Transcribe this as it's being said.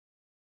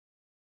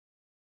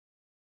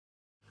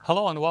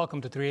Hello and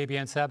welcome to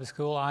 3ABN Sabbath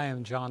School. I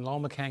am John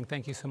Lomacang.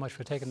 Thank you so much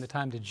for taking the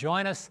time to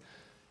join us.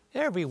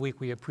 Every week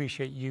we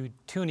appreciate you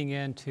tuning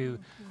in to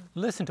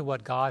listen to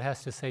what God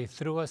has to say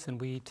through us,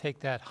 and we take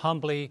that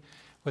humbly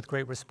with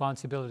great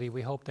responsibility.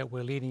 We hope that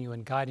we're leading you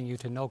and guiding you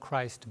to know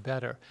Christ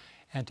better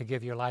and to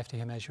give your life to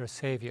Him as your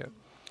Savior.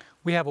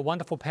 We have a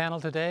wonderful panel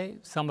today.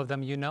 Some of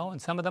them you know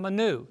and some of them are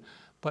new.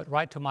 But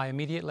right to my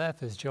immediate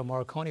left is Jill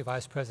Morricone,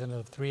 Vice President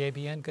of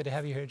 3ABN. Good to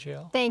have you here,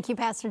 Jill. Thank you,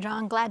 Pastor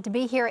John. Glad to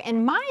be here.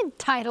 And my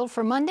title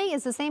for Monday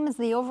is the same as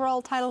the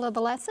overall title of the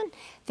lesson,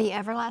 The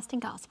Everlasting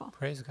Gospel.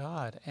 Praise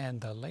God.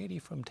 And the lady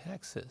from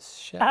Texas,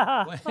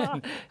 Shelly.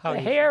 The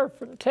hair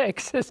from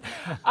Texas.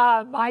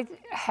 I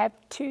have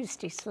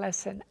Tuesday's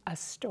lesson, A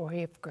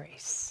Story of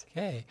Grace.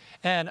 Okay.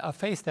 And a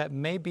face that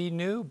may be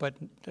new, but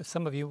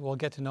some of you will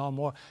get to know him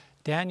more.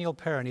 Daniel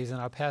Perrin, he's in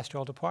our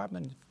pastoral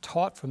department,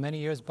 taught for many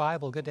years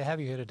Bible. Good to have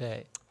you here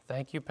today.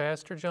 Thank you,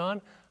 Pastor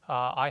John.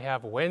 I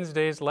have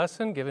Wednesday's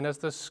lesson giving us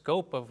the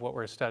scope of what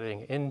we're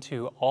studying,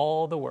 Into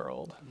All the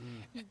World.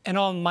 And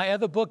on my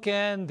other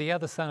bookend, the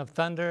other son of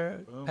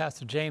thunder,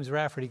 Pastor James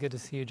Rafferty. Good to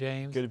see you,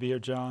 James. Good to be here,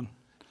 John.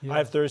 Yeah. I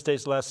have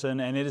Thursday's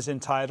lesson, and it is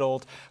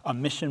entitled A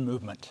Mission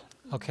Movement.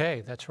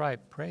 Okay, that's right.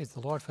 Praise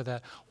the Lord for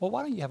that. Well,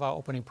 why don't you have our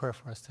opening prayer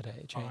for us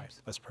today, James? All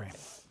right, let's pray.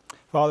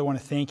 Father, I want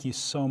to thank you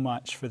so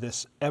much for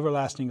this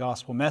everlasting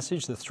gospel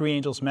message, the three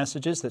angels'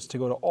 messages that's to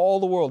go to all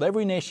the world,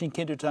 every nation,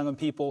 kindred, tongue, and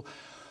people,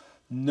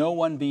 no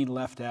one being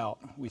left out.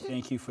 We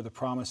thank you for the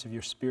promise of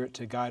your Spirit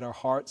to guide our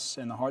hearts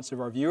and the hearts of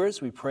our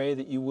viewers. We pray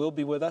that you will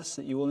be with us,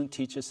 that you will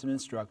teach us and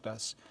instruct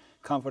us,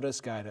 comfort us,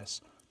 guide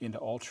us into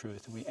all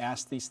truth. And we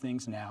ask these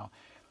things now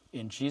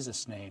in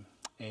Jesus' name,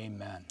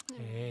 amen.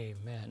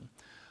 Amen.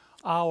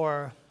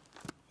 Our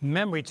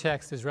memory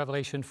text is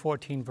Revelation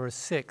 14, verse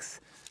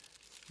 6.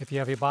 If you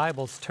have your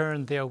Bibles,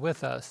 turn there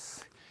with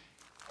us.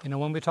 You know,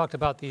 when we talked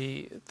about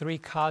the three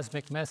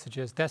cosmic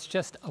messages, that's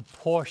just a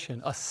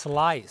portion, a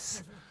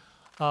slice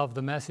of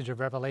the message of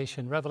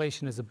Revelation.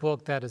 Revelation is a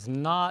book that is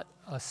not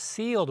a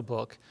sealed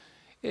book.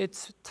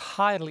 Its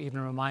title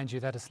even reminds you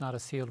that it's not a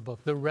sealed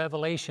book, the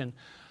Revelation.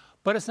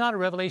 But it's not a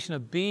revelation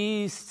of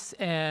beasts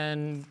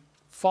and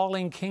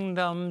falling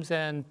kingdoms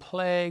and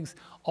plagues,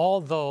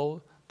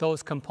 although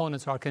those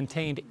components are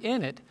contained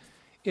in it.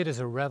 It is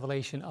a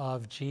revelation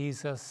of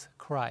Jesus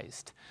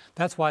Christ.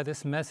 That's why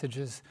this message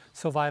is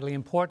so vitally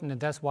important, and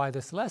that's why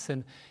this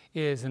lesson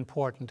is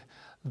important.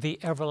 The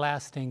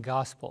everlasting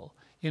gospel.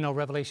 You know,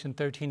 Revelation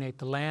 13:8,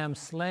 the Lamb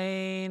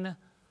slain,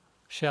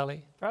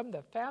 Shelley? From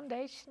the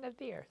foundation of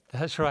the earth.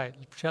 That's right.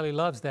 Shelley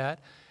loves that.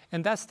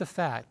 And that's the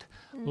fact.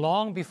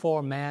 Long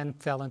before man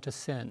fell into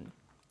sin,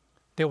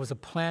 there was a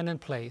plan in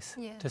place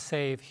to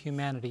save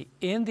humanity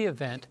in the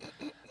event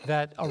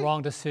that a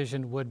wrong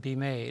decision would be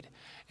made.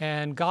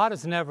 And God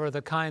is never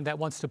the kind that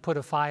wants to put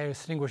a fire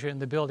extinguisher in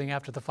the building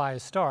after the fire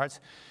starts.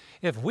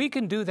 If we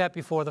can do that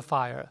before the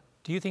fire,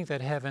 do you think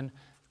that heaven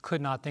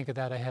could not think of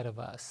that ahead of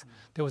us?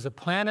 There was a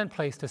plan in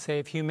place to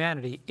save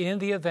humanity in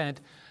the event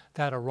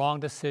that a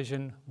wrong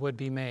decision would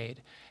be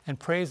made. And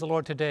praise the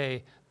Lord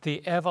today,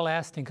 the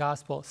everlasting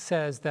gospel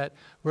says that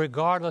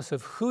regardless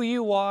of who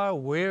you are,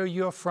 where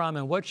you're from,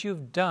 and what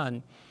you've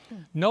done,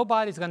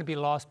 nobody's going to be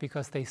lost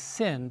because they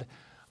sinned,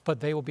 but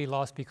they will be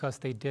lost because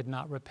they did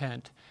not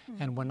repent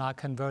and were not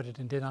converted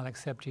and did not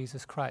accept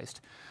Jesus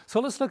Christ. So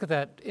let's look at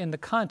that in the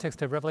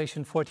context of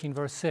Revelation 14,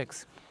 verse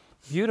 6.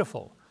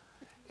 Beautiful.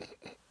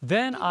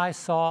 Then I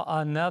saw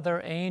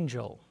another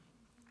angel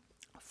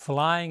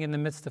flying in the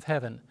midst of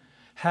heaven,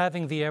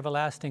 having the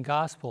everlasting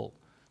gospel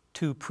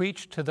to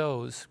preach to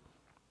those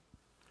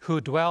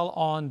who dwell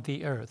on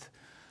the earth.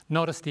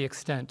 Notice the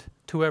extent,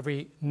 to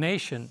every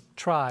nation,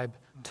 tribe,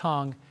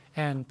 tongue,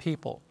 and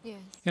people. Yes.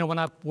 You know, when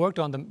I worked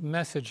on the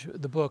message,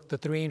 the book, The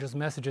Three Angels'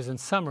 Messages in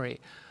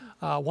summary,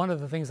 one of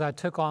the things I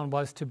took on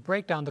was to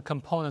break down the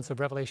components of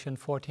Revelation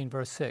 14,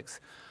 verse 6.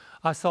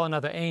 I saw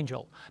another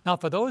angel. Now,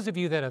 for those of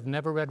you that have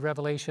never read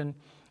Revelation,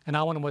 and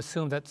I want to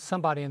assume that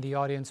somebody in the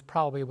audience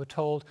probably were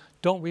told,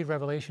 don't read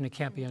Revelation, it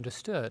can't be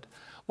understood.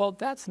 Well,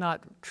 that's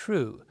not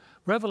true.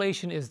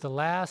 Revelation is the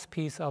last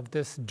piece of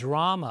this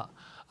drama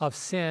of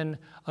sin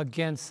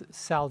against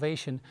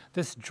salvation,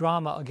 this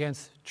drama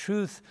against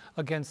truth,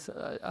 against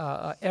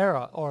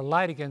error, or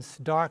light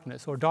against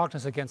darkness, or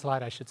darkness against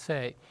light, I should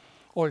say,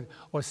 or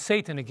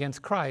Satan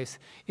against Christ.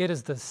 It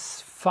is the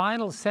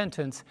final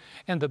sentence,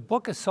 and the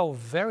book is so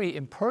very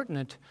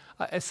pertinent,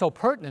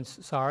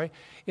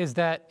 is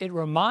that it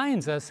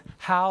reminds us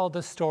how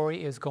the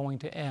story is going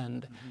to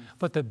end.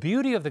 But the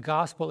beauty of the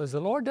gospel is the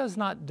Lord does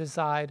not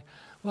decide,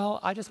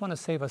 well, I just want to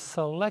save a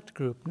select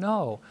group.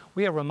 No,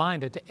 we are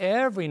reminded to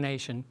every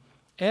nation,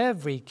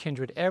 every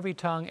kindred, every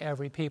tongue,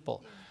 every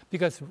people.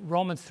 Because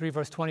Romans 3,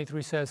 verse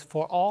 23 says,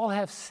 for all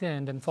have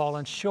sinned and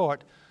fallen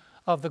short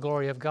of the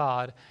glory of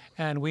God.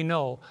 And we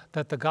know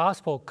that the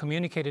gospel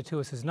communicated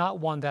to us is not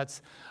one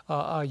that's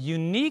a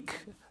unique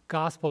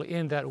gospel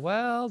in that,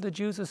 well, the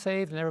Jews are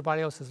saved and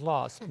everybody else is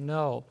lost.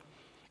 No.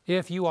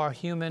 If you are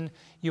human,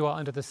 you are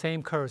under the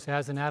same curse.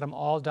 As in Adam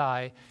all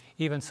die,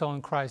 even so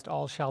in Christ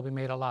all shall be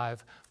made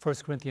alive. 1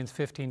 Corinthians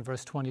 15,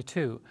 verse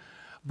 22.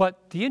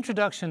 But the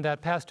introduction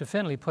that Pastor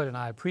Finley put, and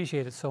I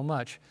appreciate it so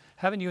much.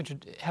 Haven't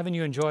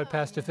you enjoyed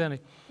Pastor Finley?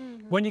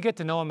 When you get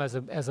to know him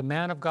as a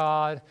man of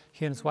God,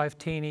 he and his wife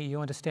Teenie, you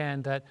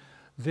understand that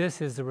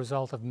this is the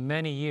result of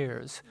many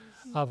years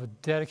of a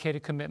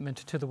dedicated commitment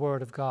to the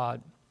Word of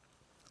God.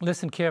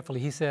 Listen carefully.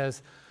 He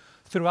says,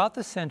 throughout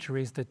the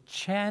centuries, the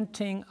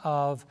chanting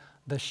of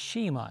the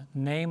Shema,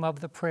 name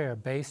of the prayer,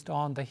 based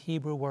on the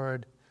Hebrew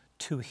word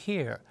to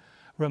hear,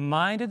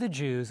 reminded the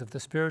Jews of the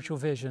spiritual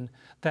vision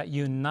that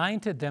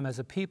united them as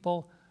a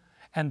people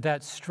and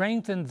that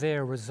strengthened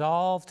their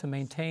resolve to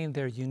maintain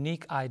their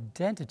unique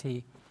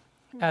identity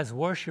as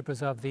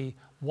worshipers of the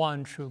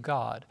one true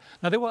God.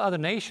 Now, there were other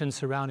nations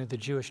surrounding the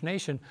Jewish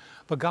nation,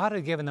 but God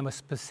had given them a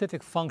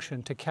specific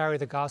function to carry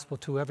the gospel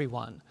to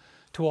everyone,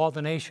 to all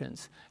the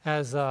nations.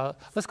 Let's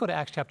go to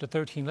Acts chapter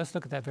 13. Let's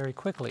look at that very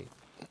quickly.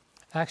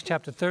 Acts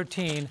chapter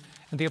 13,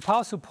 and the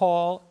Apostle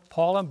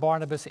Paul and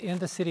Barnabas in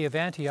the city of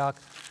Antioch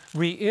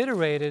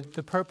reiterated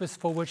the purpose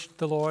for which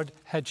the Lord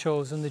had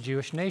chosen the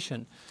Jewish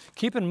nation.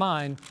 Keep in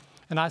mind,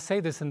 and I say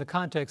this in the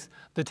context,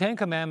 the Ten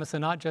Commandments are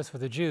not just for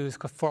the Jews,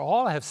 for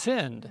all have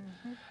sinned.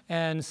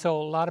 And so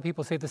a lot of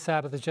people say the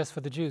Sabbath is just for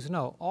the Jews.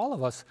 No, all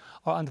of us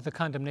are under the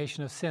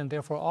condemnation of sin.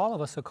 Therefore, all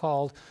of us are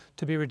called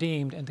to be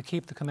redeemed and to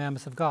keep the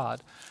commandments of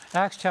God.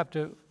 Acts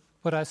chapter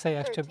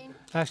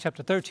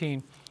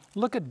 13.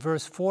 Look at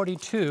verse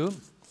 42.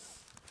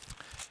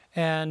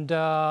 And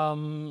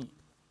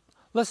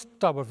let's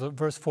start with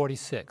verse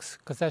 46,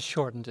 because that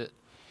shortened it.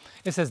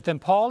 It says, then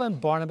Paul and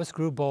Barnabas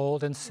grew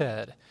bold and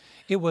said,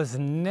 it was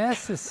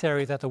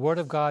necessary that the word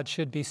of God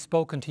should be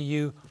spoken to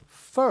you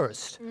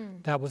first.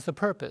 That was the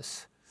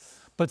purpose.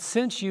 But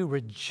since you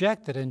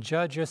reject it and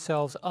judge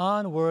yourselves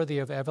unworthy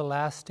of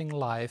everlasting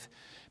life,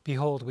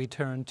 behold, we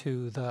turn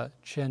to the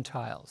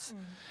Gentiles.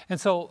 And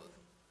so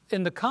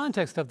in the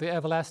context of the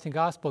everlasting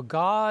gospel,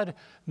 God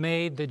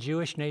made the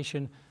Jewish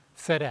nation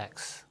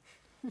FedEx,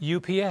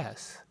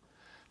 UPS,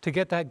 to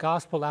get that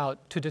gospel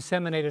out, to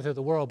disseminate it to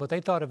the world. But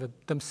they thought of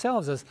it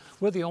themselves as,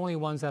 we're the only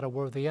ones that are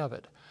worthy of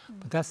it.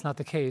 But that's not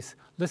the case.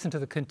 Listen to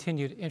the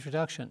continued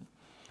introduction.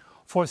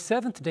 For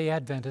Seventh-day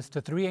Adventists,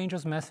 the three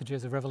angels'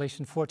 messages of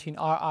Revelation 14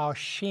 are our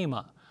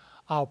Shema,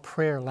 our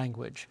prayer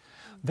language.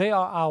 They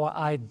are our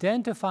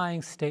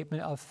identifying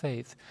statement of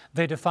faith.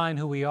 They define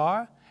who we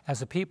are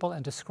as a people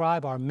and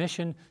describe our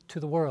mission to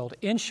the world.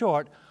 In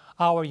short,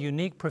 our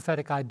unique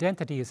prophetic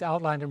identity is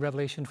outlined in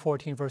Revelation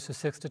 14, verses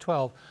 6 to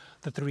 12,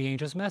 the three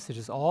angels'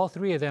 messages, all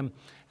three of them.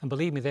 And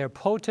believe me, they're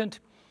potent,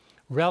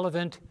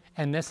 relevant,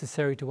 and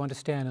necessary to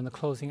understand in the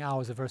closing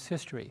hours of Earth's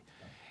history.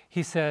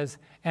 He says,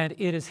 and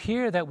it is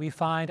here that we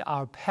find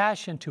our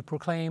passion to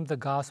proclaim the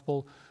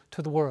gospel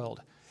to the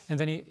world. And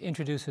then he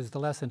introduces the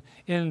lesson.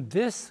 In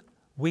this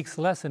week's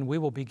lesson, we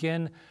will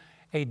begin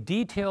a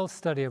detailed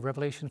study of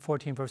Revelation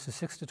 14, verses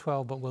 6 to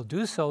 12, but we'll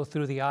do so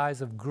through the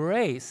eyes of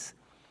grace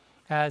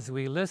as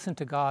we listen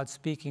to God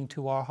speaking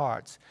to our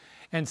hearts.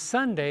 And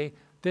Sunday,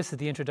 this is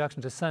the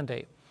introduction to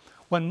Sunday.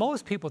 When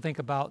most people think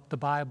about the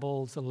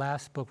Bible's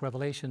last book,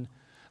 Revelation,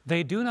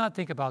 they do not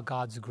think about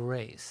God's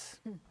grace.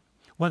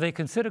 When they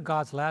consider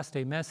God's last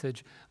day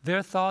message,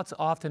 their thoughts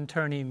often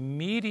turn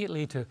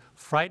immediately to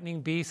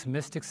frightening beasts,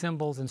 mystic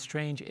symbols, and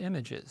strange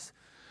images.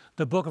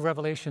 The book of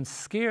Revelation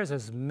scares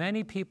as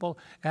many people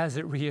as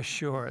it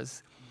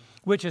reassures,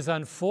 which is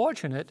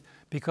unfortunate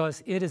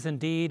because it is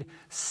indeed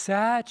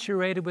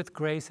saturated with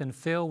grace and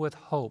filled with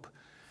hope.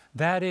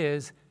 That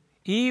is,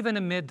 even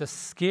amid the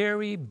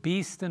scary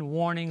beasts and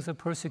warnings of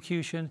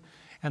persecution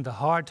and the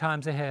hard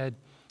times ahead,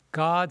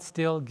 God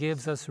still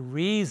gives us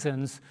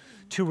reasons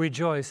to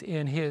rejoice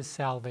in His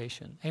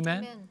salvation.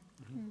 Amen?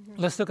 Amen.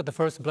 Let's look at the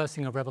first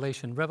blessing of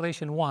Revelation.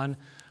 Revelation 1,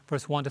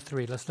 verse 1 to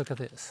 3. Let's look at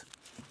this.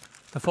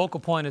 The focal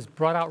point is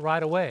brought out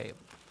right away.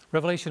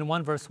 Revelation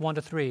 1, verse 1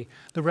 to 3.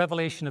 The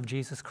revelation of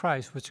Jesus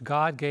Christ, which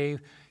God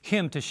gave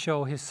Him to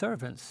show His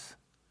servants,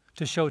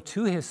 to show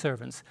to His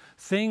servants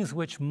things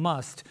which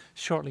must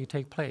shortly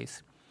take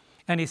place.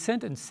 And He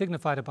sent and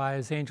signified it by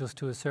His angels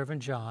to His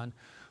servant John,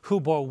 who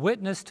bore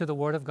witness to the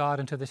word of God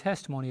and to the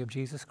testimony of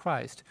Jesus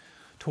Christ,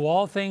 to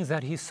all things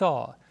that he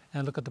saw.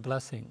 And look at the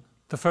blessing,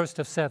 the first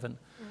of 7.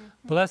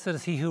 Blessed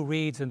is he who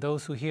reads and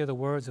those who hear the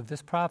words of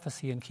this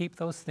prophecy and keep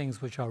those things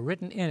which are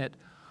written in it,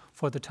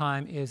 for the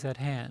time is at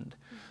hand.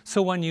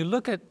 So when you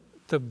look at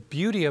the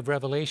beauty of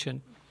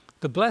Revelation,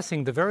 the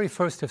blessing, the very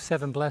first of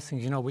 7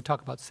 blessings, you know, we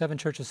talk about 7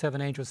 churches,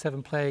 7 angels,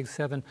 7 plagues,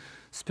 7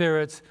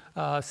 spirits,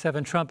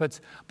 7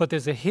 trumpets, but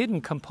there's a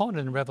hidden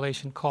component in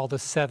Revelation called the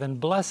 7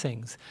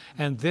 blessings,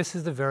 and this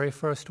is the very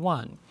first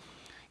one.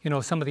 You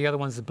know, some of the other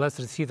ones, blessed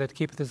is he that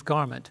keepeth his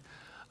garment.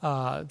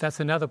 That's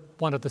another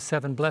one of the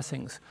 7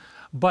 blessings.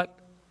 But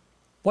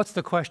what's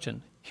the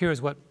question?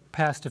 Here's what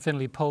Pastor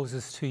Finley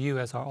poses to you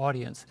as our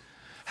audience.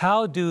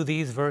 How do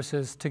these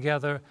verses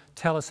together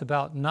tell us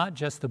about not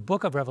just the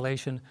book of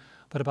Revelation,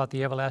 but about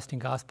the everlasting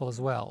gospel as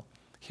well?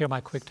 Here are my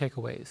quick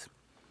takeaways.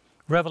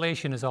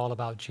 Revelation is all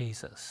about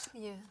Jesus.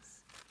 Yes.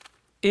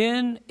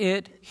 In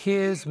it,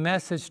 His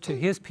message to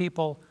His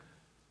people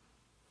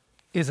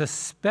is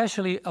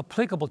especially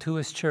applicable to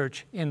his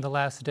church in the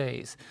last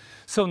days.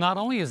 So not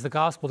only is the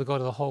gospel to go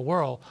to the whole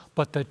world,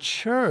 but the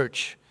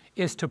church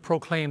is to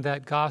proclaim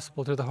that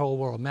gospel to the whole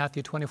world.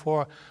 Matthew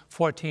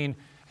 24:14.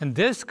 And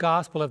this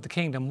gospel of the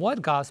kingdom,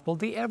 what gospel?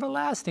 The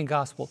everlasting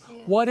gospel.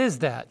 Yes. What is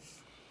that?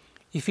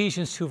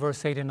 Ephesians 2,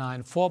 verse 8 and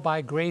 9. For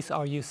by grace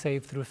are you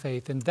saved through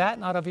faith, and that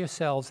not of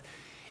yourselves.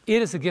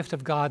 It is a gift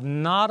of God,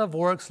 not of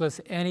works,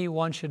 lest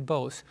anyone should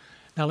boast.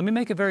 Now let me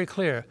make it very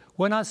clear.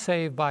 We're not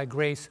saved by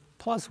grace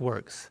plus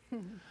works.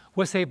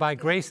 We're saved by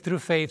grace through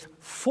faith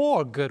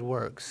for good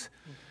works.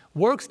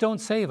 Works don't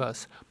save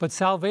us, but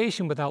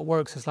salvation without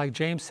works is like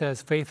James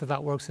says, faith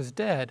without works is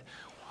dead.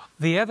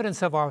 The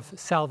evidence of our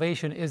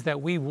salvation is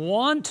that we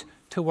want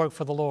to work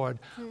for the Lord,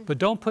 but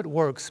don't put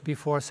works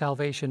before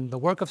salvation. The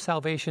work of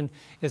salvation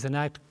is an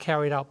act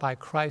carried out by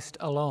Christ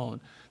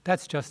alone.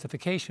 That's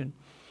justification.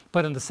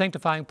 But in the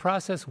sanctifying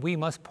process, we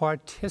must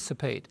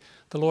participate.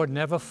 The Lord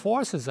never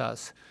forces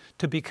us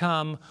to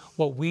become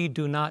what we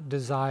do not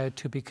desire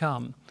to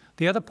become.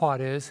 The other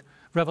part is,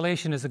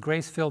 Revelation is a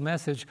grace-filled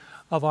message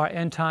of our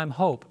end-time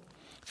hope.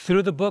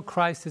 Through the book,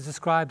 Christ is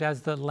described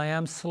as the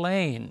Lamb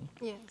slain.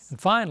 Yes. And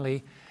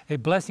finally, a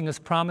blessing is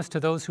promised to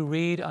those who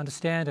read,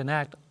 understand, and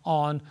act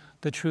on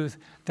the truth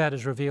that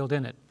is revealed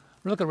in it.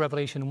 Look at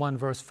Revelation 1,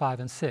 verse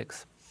 5 and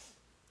 6.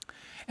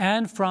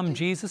 And from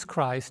Jesus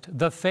Christ,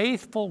 the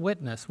faithful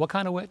witness. What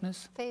kind of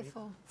witness?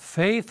 Faithful.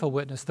 Faithful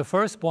witness, the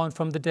firstborn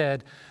from the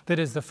dead, that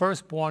is the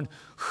firstborn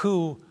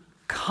who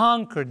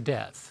conquered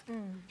death.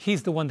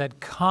 He's the one that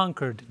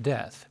conquered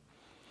death.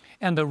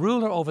 And the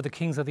ruler over the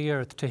kings of the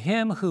earth, to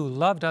him who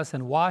loved us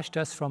and washed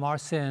us from our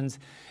sins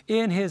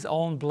in his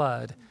own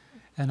blood.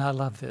 And I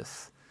love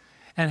this.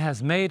 And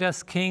has made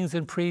us kings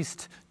and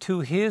priests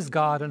to his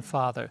God and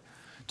Father.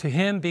 To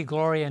him be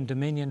glory and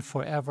dominion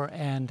forever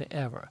and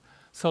ever.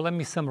 So let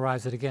me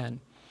summarize it again.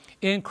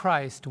 In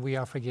Christ we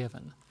are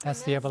forgiven.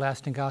 That's the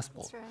everlasting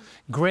gospel. That's right.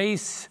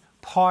 Grace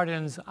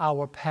pardons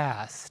our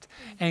past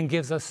and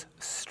gives us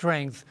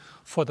strength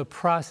for the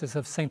process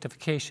of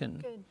sanctification.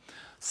 Good.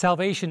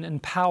 Salvation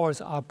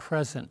empowers our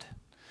present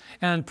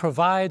and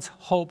provides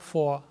hope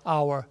for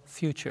our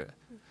future.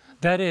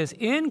 That is,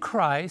 in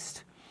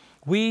Christ,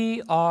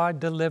 we are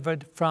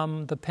delivered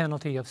from the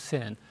penalty of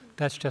sin.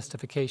 That's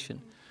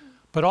justification.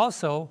 But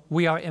also,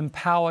 we are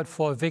empowered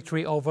for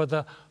victory over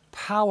the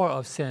power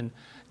of sin.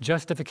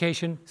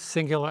 Justification,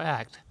 singular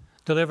act.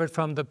 Delivered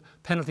from the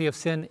penalty of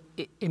sin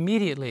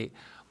immediately.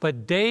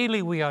 But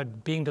daily we are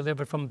being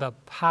delivered from the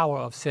power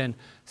of sin,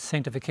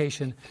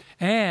 sanctification.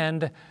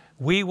 And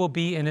we will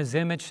be in his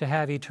image to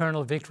have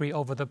eternal victory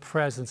over the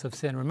presence of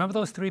sin. Remember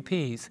those 3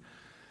 P's.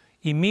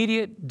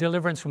 Immediate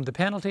deliverance from the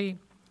penalty,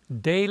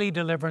 daily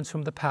deliverance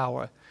from the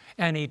power,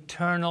 and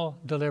eternal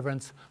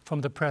deliverance from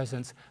the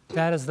presence.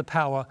 That is the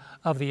power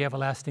of the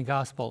everlasting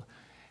gospel.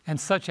 And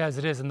such as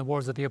it is in the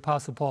words of the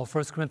Apostle Paul,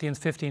 1 Corinthians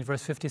 15,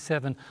 verse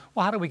 57,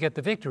 well, how do we get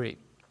the victory?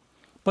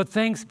 But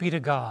thanks be to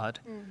God,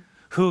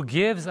 who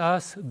gives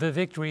us the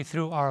victory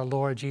through our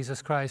Lord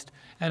Jesus Christ.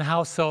 And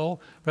how so?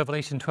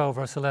 Revelation 12,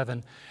 verse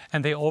 11.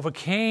 And they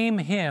overcame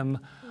him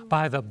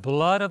by the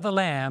blood of the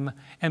Lamb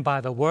and by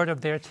the word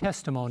of their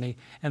testimony,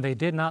 and they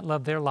did not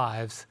love their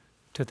lives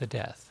to the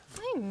death.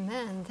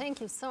 Amen.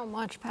 Thank you so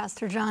much,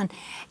 Pastor John.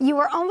 You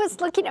were almost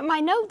looking at my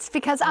notes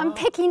because I'm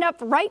picking up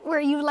right where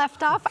you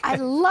left off. I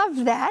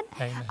love that.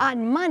 Amen.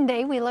 On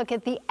Monday, we look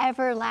at the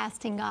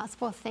everlasting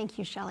gospel. Thank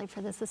you, Shelley,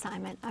 for this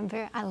assignment.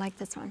 I like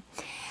this one.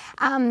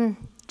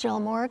 Jill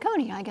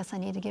Morricone, I guess I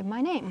need to give my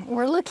name.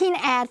 We're looking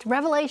at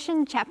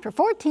Revelation chapter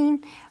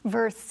 14,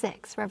 verse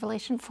 6.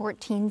 Revelation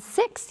 14,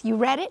 6. You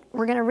read it.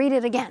 We're going to read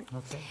it again.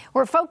 Okay.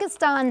 We're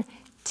focused on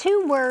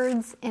 2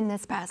 words in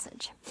this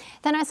passage.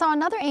 Then I saw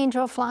another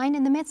angel flying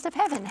in the midst of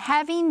heaven,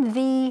 having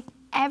the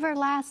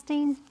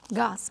everlasting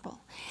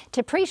gospel,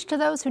 to preach to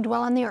those who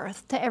dwell on the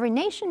earth, to every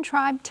nation,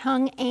 tribe,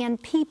 tongue,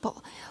 and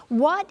people.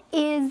 What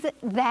is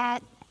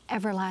that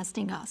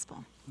everlasting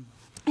gospel?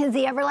 Is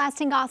the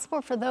everlasting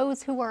gospel for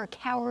those who are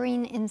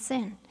cowering in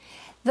sin,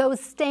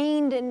 those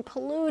stained and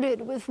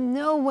polluted with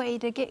no way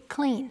to get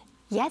clean?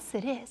 Yes,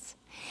 it is.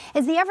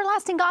 Is the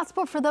everlasting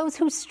gospel for those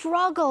who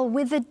struggle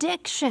with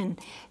addiction,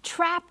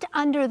 trapped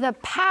under the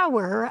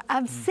power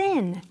of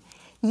sin?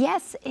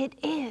 Yes, it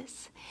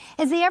is.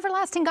 Is the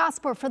everlasting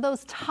gospel for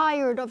those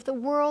tired of the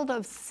world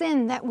of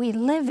sin that we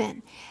live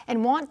in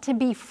and want to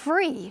be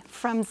free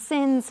from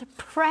sin's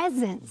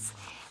presence?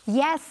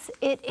 Yes,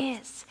 it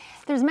is.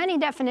 There's many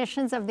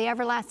definitions of the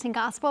everlasting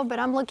gospel, but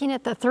I'm looking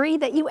at the 3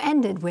 that you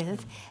ended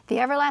with. The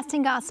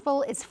everlasting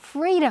gospel is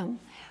freedom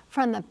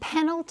from the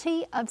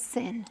penalty of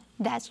sin.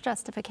 That's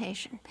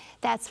justification.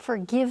 That's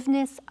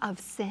forgiveness of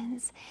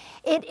sins.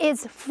 It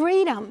is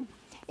freedom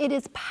It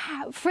is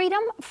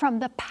freedom from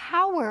the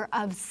power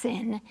of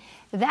sin.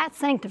 That's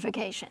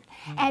sanctification.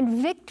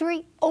 And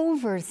victory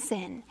over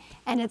sin.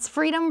 And it's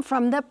freedom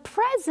from the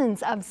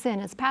presence of sin,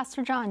 as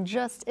Pastor John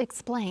just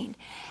explained.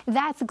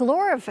 That's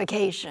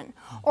glorification,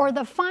 or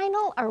the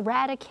final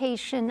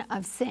eradication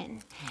of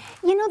sin.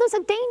 You know, there's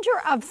a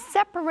danger of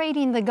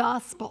separating the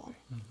gospel.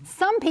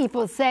 Some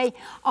people say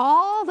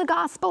all the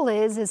gospel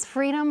is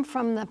freedom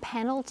from the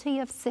penalty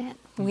of sin.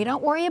 We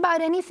don't worry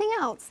about anything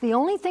else. The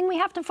only thing we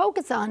have to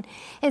focus on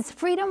is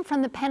freedom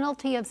from the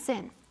penalty of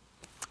sin.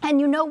 And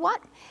you know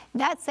what?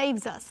 That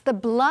saves us. The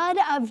blood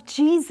of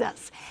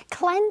Jesus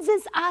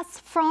cleanses us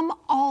from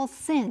all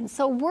sin.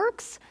 So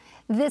works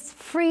this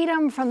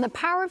freedom from the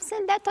power of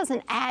sin, that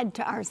doesn't add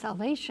to our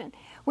salvation.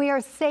 We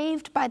are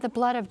saved by the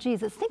blood of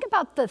Jesus. Think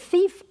about the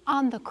thief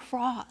on the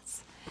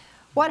cross.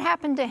 What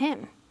happened to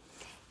him?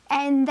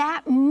 And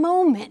that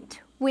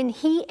moment when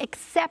he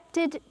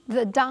accepted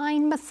the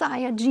dying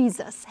Messiah,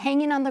 Jesus,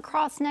 hanging on the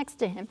cross next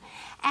to him,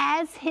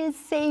 as his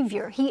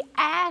Savior, he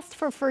asked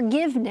for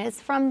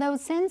forgiveness from those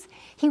sins,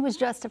 he was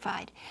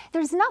justified.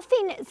 There's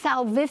nothing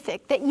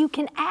salvific that you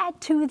can add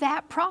to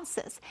that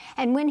process.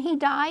 And when he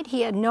died,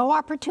 he had no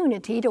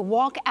opportunity to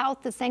walk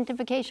out the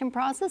sanctification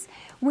process.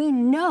 We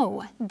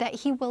know that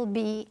he will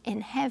be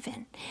in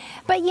heaven.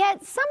 But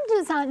yet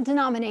some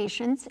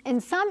denominations,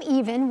 and some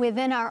even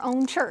within our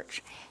own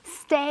church,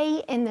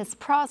 stay in this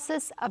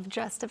process of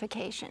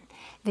justification.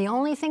 The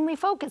only thing we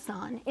focus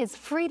on is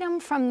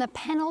freedom from the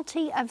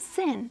penalty of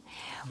sin.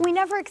 We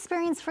never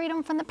experience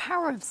freedom from the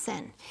power of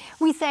sin.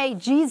 We say,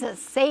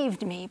 Jesus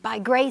saved me by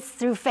grace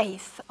through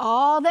faith.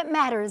 All that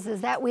matters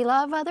is that we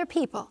love other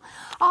people.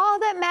 All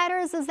that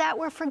matters is that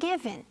we're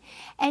forgiven.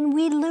 And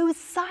we lose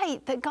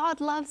sight that God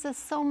loves us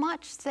so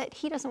much that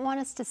he doesn't want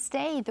us to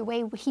stay the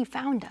way he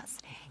found us.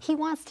 He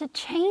wants to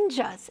change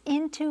us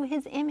into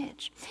his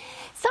image.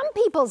 Some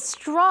people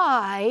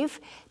strive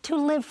to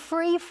live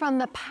free from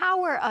the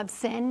power of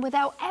sin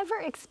without ever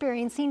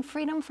experiencing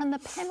freedom from the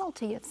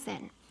penalty of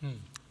sin.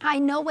 I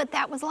know what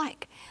that was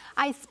like.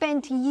 I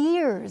spent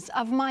years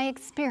of my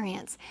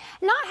experience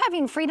not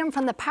having freedom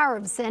from the power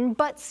of sin,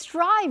 but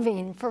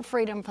striving for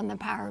freedom from the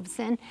power of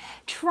sin,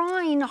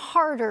 trying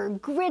harder,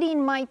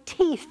 gritting my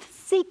teeth,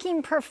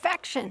 seeking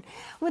perfection,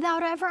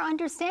 without ever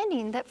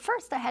understanding that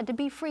first I had to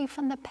be free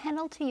from the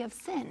penalty of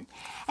sin.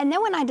 And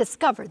then when I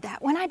discovered that,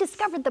 when I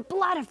discovered the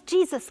blood of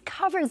Jesus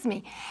covers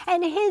me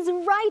and his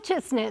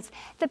righteousness,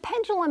 the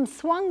pendulum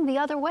swung the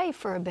other way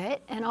for a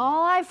bit, and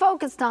all I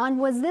focused on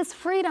was this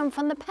freedom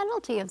from the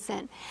penalty of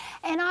sin.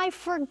 And I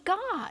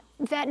forgot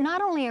that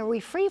not only are we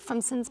free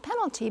from sin's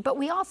penalty, but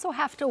we also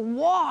have to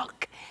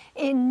walk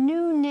in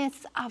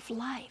newness of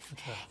life.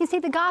 Okay. You see,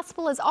 the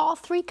gospel is all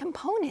three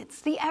components.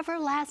 The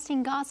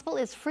everlasting gospel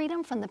is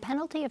freedom from the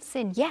penalty of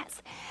sin,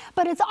 yes,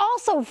 but it's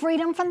also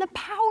freedom from the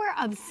power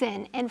of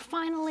sin, and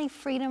finally,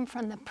 freedom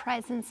from the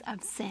presence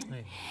of sin.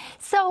 Right.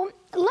 So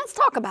let's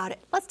talk about it.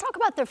 Let's talk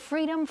about the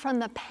freedom from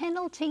the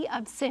penalty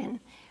of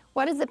sin.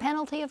 What is the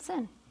penalty of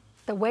sin?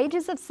 The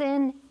wages of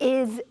sin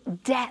is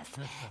death.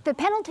 The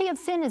penalty of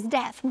sin is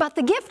death, but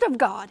the gift of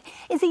God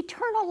is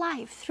eternal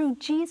life through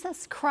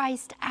Jesus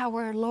Christ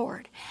our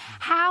Lord.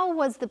 How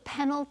was the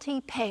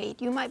penalty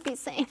paid? You might be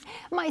saying,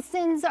 my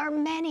sins are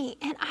many,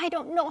 and I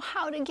don't know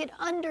how to get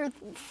under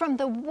from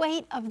the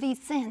weight of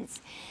these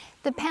sins.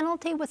 The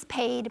penalty was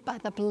paid by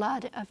the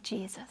blood of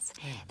Jesus.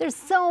 There's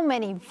so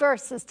many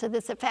verses to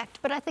this effect,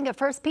 but I think of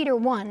 1 Peter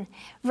 1,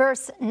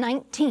 verse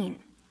 19.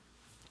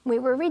 We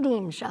were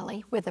redeemed,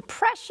 Shelley, with the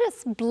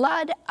precious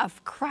blood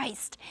of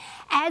Christ,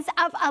 as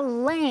of a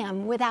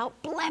lamb without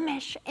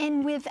blemish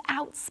and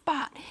without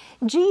spot.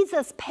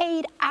 Jesus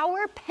paid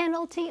our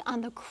penalty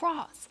on the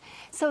cross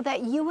so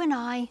that you and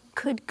I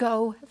could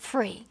go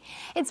free.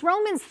 It's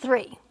Romans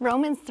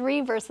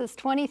 3, verses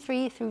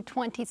 23 through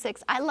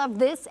 26. I love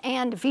this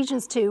and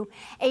Ephesians 2,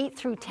 8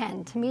 through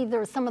 10. To me,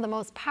 they're some of the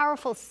most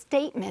powerful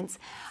statements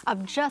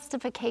of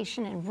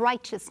justification and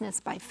righteousness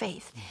by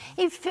faith.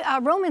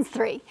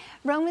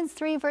 Romans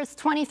 3, verse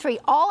 23,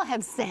 all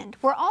have sinned.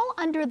 We're all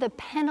under the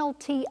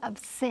penalty of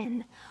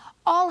sin.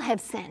 All have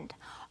sinned.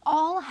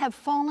 All have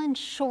fallen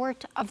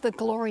short of the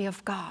glory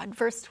of God.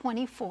 Verse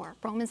 24,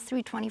 Romans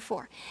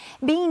 3:24.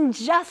 Being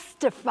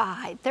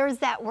justified, there's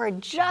that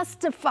word,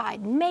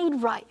 justified,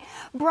 made right,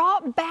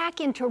 brought back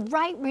into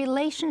right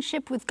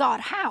relationship with God.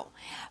 How?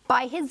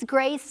 By his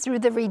grace through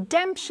the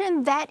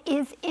redemption that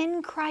is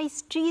in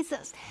Christ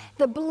Jesus.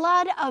 The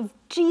blood of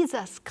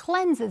Jesus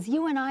cleanses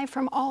you and I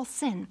from all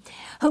sin,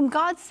 whom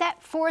God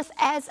set forth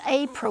as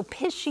a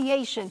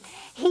propitiation.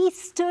 He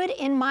stood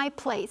in my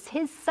place.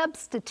 His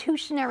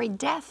substitutionary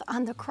death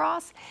on the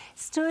cross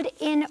stood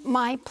in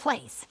my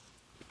place.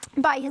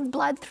 By his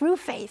blood through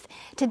faith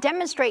to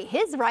demonstrate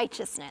his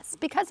righteousness,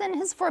 because in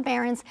his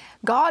forbearance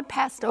God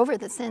passed over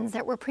the sins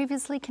that were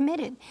previously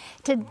committed,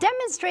 to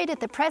demonstrate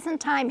at the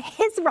present time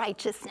his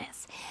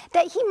righteousness,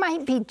 that he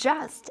might be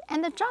just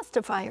and the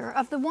justifier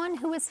of the one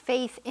who has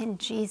faith in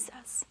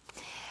Jesus.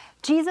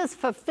 Jesus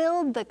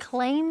fulfilled the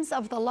claims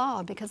of the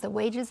law because the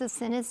wages of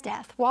sin is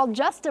death, while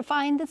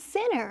justifying the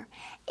sinner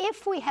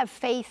if we have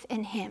faith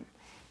in him.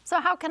 So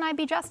how can I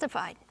be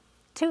justified?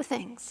 2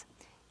 things.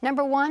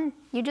 Number 1,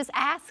 you just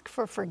ask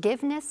for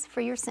forgiveness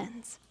for your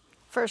sins.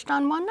 1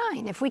 John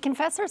 1:9, if we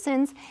confess our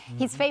sins,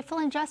 he's faithful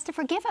and just to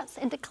forgive us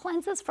and to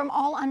cleanse us from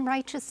all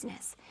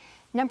unrighteousness.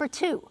 Number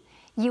 2,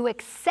 you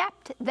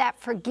accept that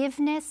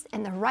forgiveness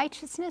and the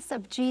righteousness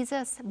of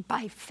Jesus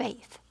by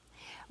faith.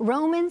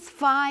 Romans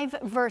 5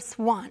 verse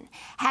 1,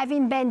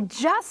 having been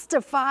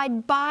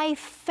justified by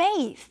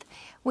faith,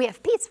 we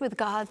have peace with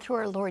God through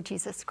our Lord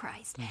Jesus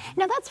Christ.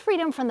 Now that's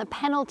freedom from the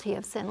penalty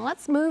of sin.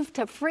 Let's move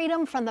to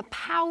freedom from the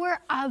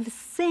power of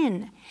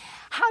sin.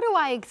 How do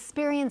I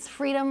experience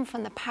freedom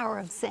from the power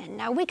of sin?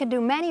 Now we could do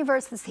many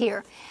verses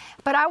here,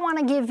 but I want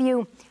to give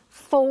you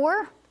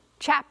 4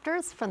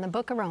 chapters from the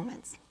book of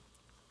Romans.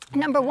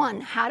 Number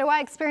 1, how do I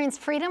experience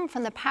freedom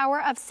from the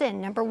power of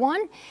sin? Number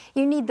 1,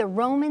 you need the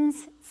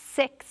Romans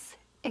 6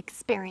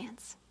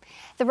 experience.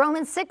 The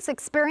Romans 6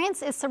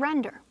 experience is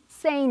surrender,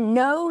 saying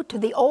no to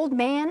the old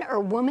man or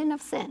woman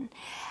of sin,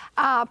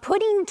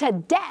 putting to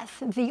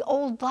death the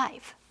old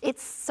life.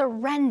 It's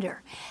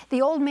surrender.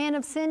 The old man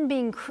of sin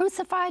being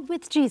crucified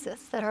with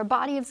Jesus, that our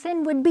body of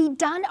sin would be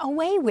done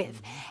away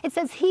with. It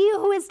says, he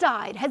who has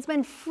died has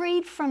been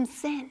freed from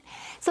sin.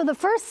 So the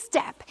first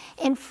step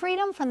in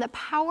freedom from the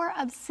power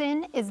of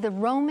sin is the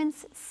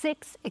Romans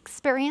 6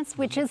 experience,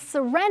 which is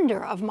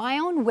surrender of my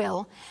own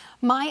will,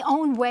 my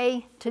own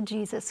way to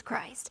Jesus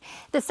Christ.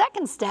 The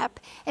second step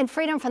in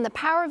freedom from the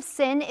power of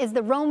sin is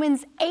the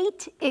Romans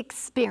 8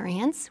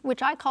 experience,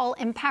 which I call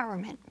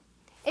empowerment.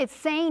 It's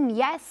saying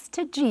yes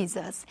to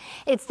Jesus.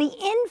 It's the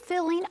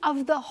infilling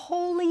of the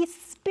Holy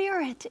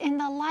Spirit in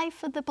the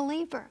life of the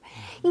believer.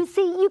 You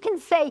see, you can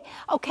say,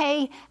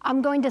 okay,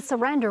 I'm going to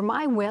surrender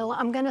my will.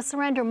 I'm going to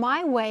surrender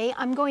my way.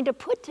 I'm going to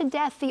put to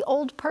death the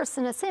old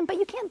person of sin. But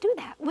you can't do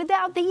that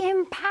without the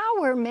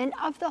empowerment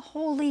of the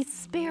Holy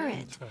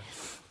Spirit.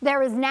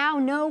 There is now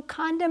no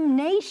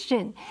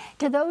condemnation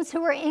to those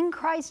who are in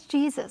Christ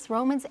Jesus.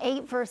 Romans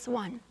 8, verse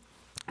 1.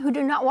 Who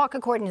do not walk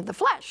according to the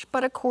flesh,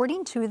 but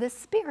according to the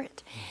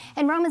Spirit.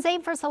 In Romans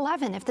 8, verse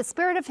 11, if the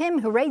Spirit of him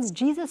who raised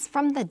Jesus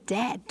from the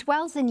dead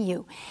dwells in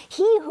you,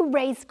 he who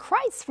raised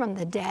Christ from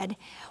the dead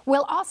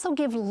will also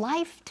give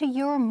life to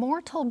your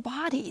mortal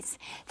bodies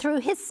through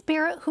his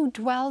Spirit who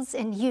dwells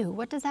in you.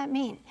 What does that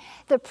mean?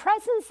 The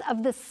presence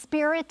of the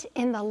Spirit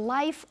in the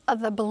life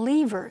of the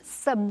believer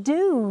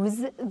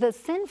subdues the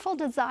sinful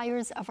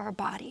desires of our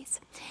bodies.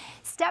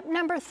 Step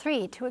number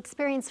 3 to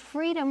experience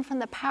freedom from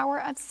the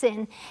power of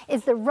sin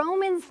is the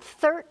Romans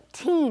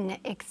 13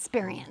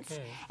 experience.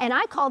 Okay. And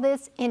I call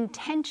this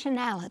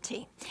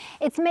intentionality.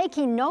 It's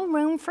making no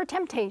room for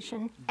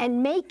temptation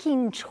and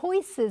making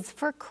choices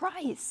for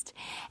Christ.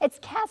 It's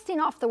casting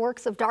off the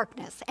works of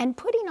darkness and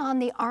putting on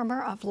the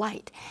armor of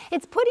light.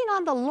 It's putting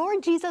on the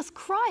Lord Jesus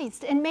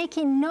Christ and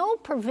making no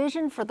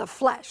provision for the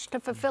flesh to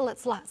fulfill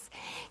its lusts.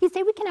 You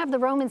see, we can have the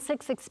Romans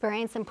 6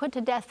 experience and put to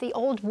death the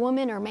old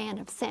woman or man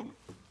of sin.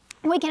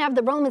 We can have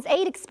the Romans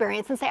 8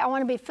 experience and say, I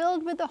want to be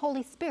filled with the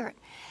Holy Spirit.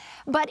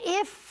 But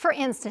if, for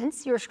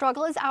instance, your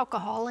struggle is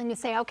alcohol and you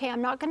say, okay,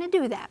 I'm not going to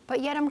do that, but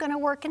yet I'm going to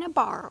work in a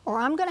bar or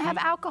I'm going to have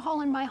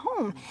alcohol in my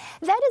home,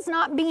 that is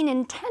not being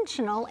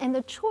intentional in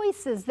the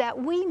choices that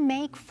we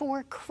make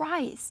for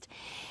Christ.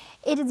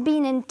 It is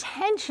being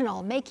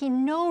intentional,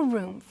 making no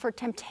room for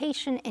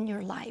temptation in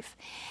your life.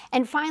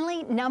 And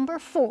finally, number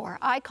 4,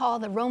 I call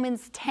the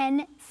Romans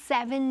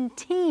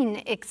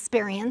 10:17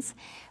 experience,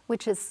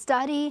 which is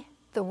study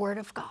the Word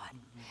of God.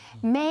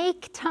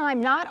 Make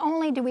time. Not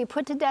only do we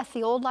put to death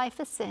the old life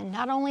of sin,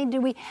 not only do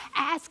we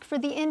ask for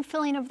the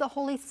infilling of the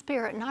Holy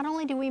Spirit, not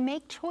only do we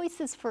make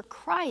choices for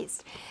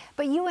Christ,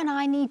 but you and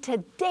I need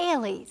to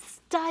daily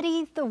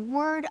study the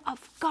Word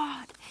of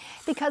God,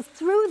 because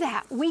through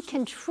that we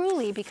can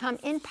truly become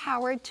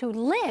empowered to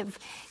live,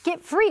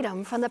 get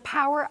freedom from the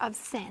power of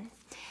sin.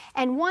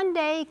 And one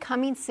day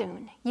coming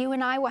soon, you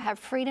and I will have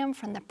freedom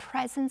from the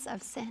presence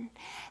of sin.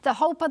 The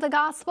hope of the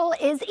gospel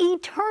is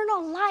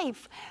eternal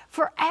life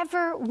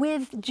forever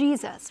with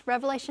Jesus.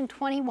 Revelation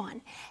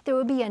 21. There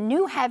will be a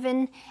new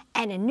heaven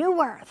and a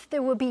new earth.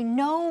 There will be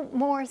no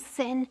more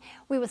sin.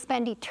 We will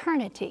spend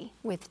eternity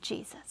with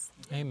Jesus.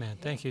 Amen.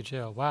 Thank you,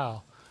 Jill.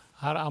 Wow.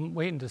 I'm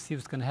waiting to see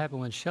what's going to happen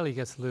when Shelley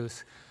gets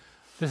loose.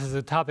 This is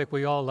a topic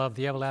we all love,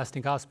 the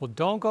everlasting gospel.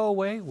 Don't go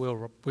away.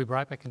 We'll be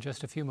right back in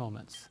just a few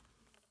moments.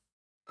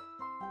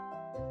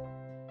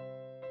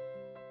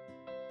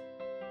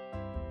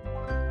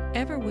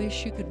 Ever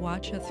wish you could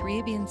watch a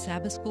 3ABN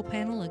Sabbath School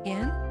panel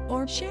again?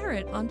 Or share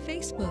it on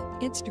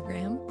Facebook,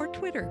 Instagram, or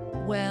Twitter?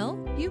 Well,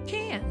 you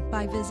can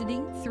by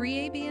visiting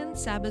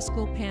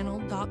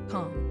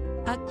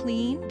 3ABNSabbathSchoolPanel.com. A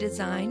clean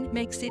design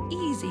makes it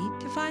easy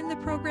to find the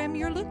program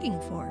you're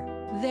looking for.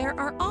 There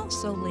are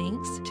also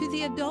links to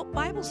the Adult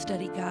Bible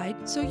Study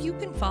Guide so you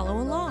can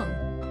follow along.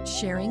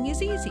 Sharing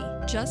is easy.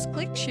 Just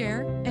click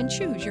share and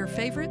choose your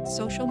favorite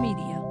social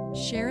media.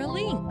 Share a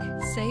link.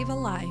 Save a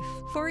life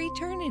for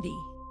eternity.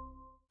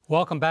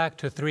 Welcome back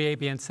to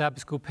 3ABN Sabbath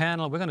School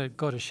panel. We're going to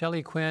go to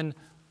Shelley Quinn,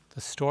 the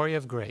story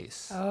of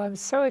grace. Oh, I'm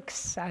so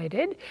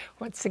excited.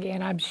 Once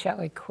again, I'm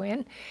Shelley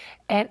Quinn.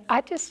 And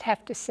I just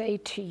have to say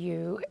to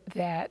you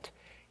that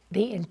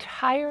The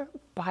entire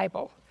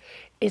Bible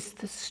is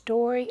the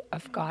story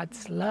of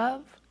God's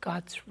love,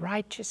 God's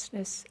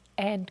righteousness,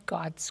 and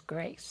God's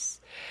grace.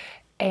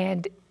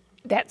 And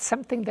that's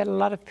something that a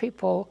lot of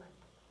people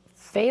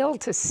fail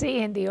to see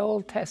in the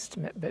Old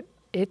Testament, but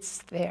it's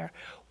there.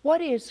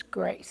 What is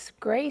grace?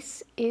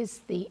 Grace is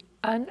the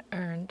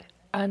unearned,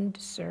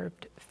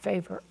 undeserved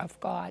favor of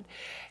God.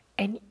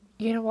 And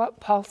you know what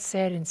Paul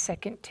said in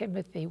 2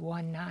 Timothy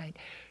 1:9?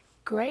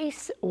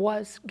 Grace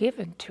was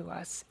given to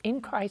us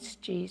in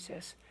Christ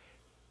Jesus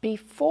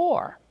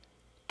before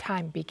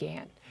time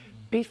began,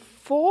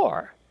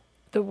 before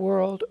the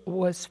world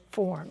was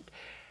formed.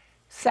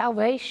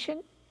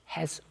 Salvation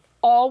has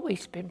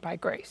always been by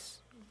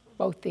grace,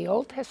 both the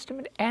Old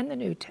Testament and the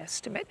New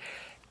Testament.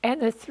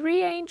 And the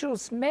three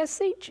angels'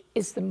 message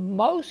is the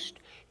most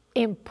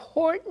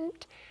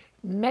important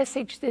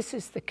message. This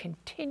is the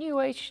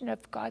continuation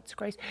of God's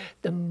grace,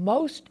 the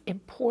most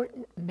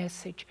important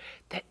message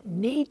that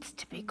needs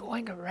to be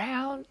going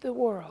around the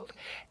world.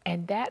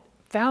 And that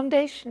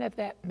foundation of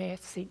that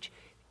message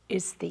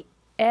is the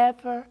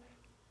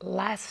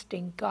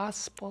everlasting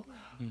gospel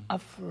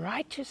of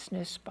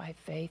righteousness by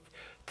faith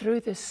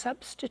through the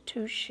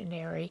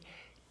substitutionary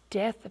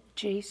death of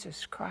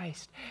Jesus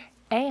Christ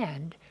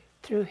and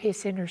through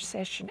his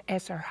intercession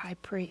as our high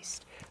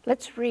priest.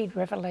 Let's read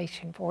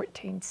Revelation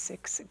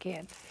 14:6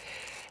 again.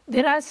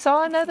 Then I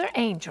saw another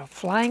angel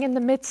flying in the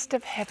midst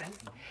of heaven,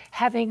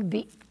 having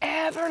the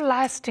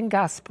everlasting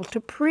gospel to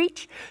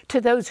preach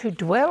to those who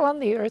dwell on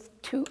the earth,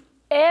 to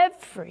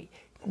every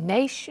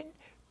nation,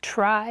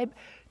 tribe,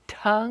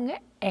 tongue,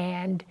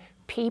 and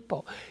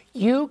people.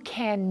 You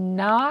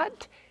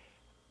cannot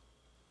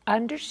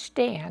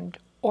understand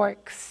or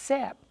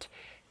accept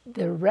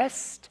the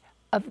rest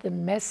of the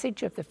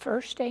message of the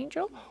first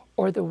angel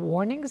or the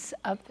warnings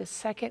of the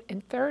second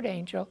and third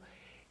angel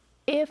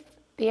if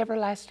the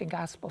everlasting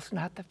gospel is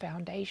not the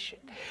foundation.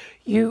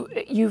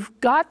 You've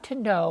got to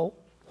know,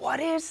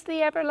 what is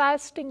the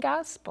everlasting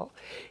gospel?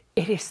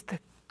 It is the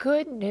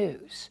good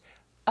news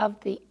of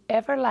the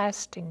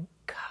everlasting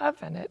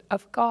covenant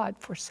of God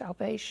for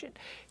salvation.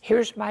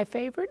 Here's my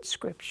favorite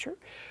scripture.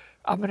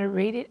 I'm going to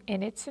read it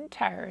in its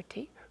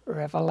entirety.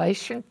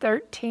 Revelation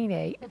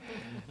 13:8.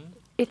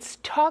 It's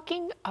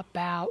talking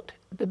about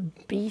the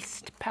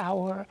beast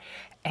power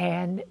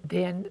and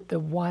then the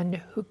one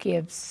who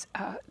gives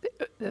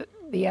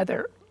the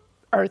other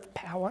earth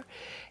power.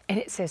 And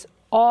it says,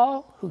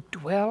 all who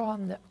dwell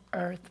on the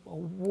earth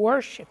will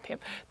worship him,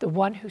 the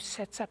one who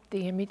sets up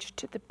the image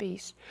to the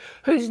beast,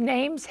 whose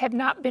names have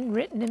not been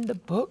written in the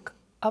book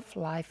of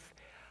life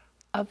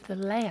of the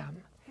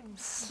Lamb,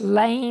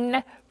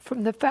 slain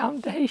from the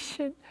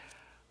foundation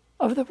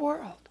of the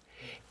world.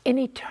 In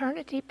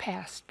eternity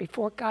past,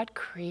 before God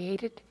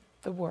created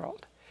the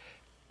world,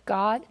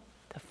 God,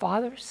 the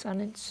Father, Son,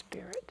 and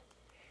Spirit,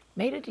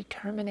 made a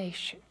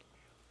determination.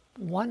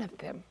 One of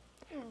them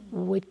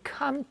would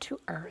come to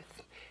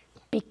earth,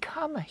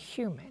 become a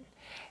human,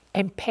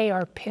 and pay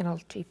our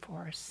penalty for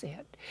our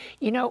sin.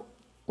 You know,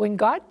 when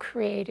God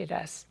created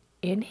us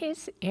in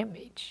his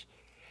image,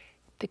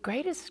 the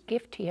greatest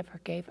gift he ever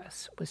gave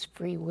us was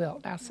free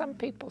will. Now, some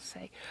people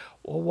say,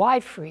 well, why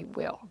free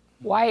will?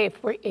 Why,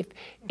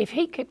 if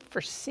he could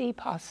foresee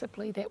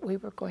possibly that we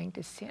were going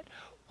to sin,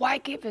 why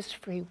give us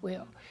free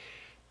will?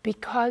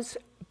 Because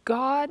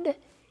God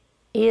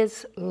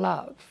is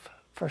love.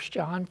 1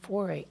 John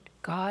 4:8.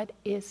 God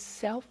is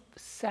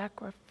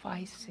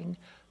self-sacrificing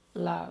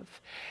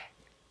love.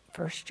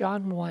 1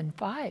 John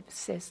 1:5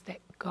 says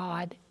that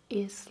God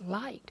is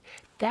light.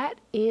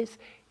 That is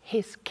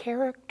his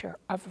character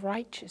of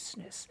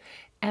righteousness.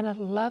 And a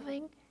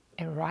loving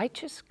and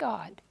righteous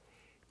God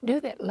knew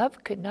that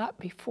love could not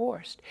be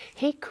forced.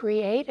 He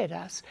created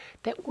us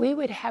that we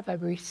would have a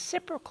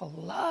reciprocal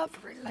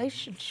love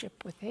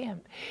relationship with him.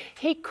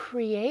 He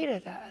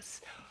created us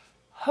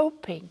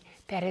hoping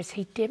that as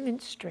he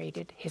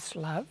demonstrated his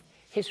love,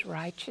 his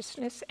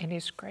righteousness, and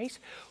his grace,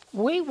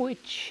 we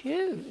would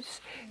choose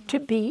to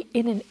be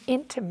in an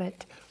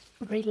intimate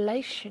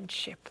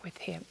relationship with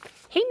him.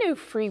 He knew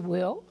free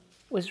will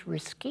was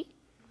risky.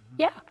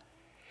 Yeah.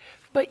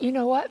 But you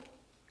know what?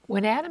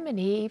 When Adam and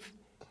Eve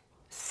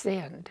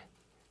sinned,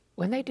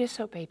 when they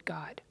disobeyed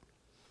God,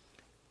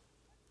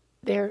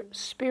 their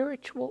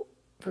spiritual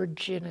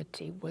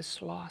virginity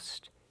was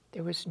lost.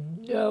 There was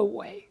no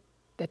way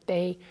that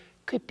they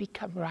could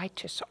become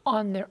righteous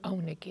on their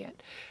own again.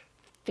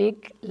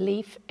 Fig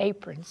leaf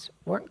aprons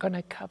weren't going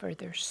to cover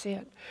their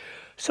sin.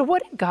 So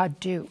what did God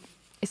do?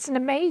 It's an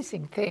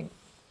amazing thing.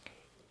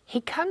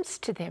 He comes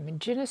to them in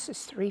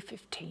Genesis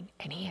 3:15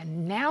 and he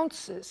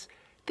announces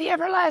the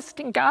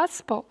everlasting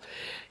gospel.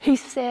 He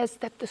says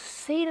that the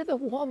seed of the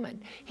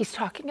woman, he's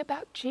talking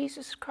about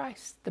Jesus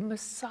Christ, the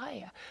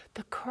Messiah,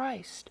 the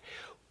Christ,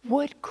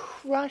 would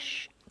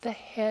crush the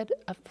head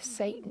of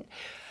Satan.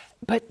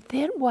 But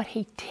then what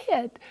he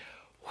did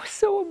was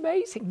so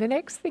amazing. The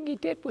next thing he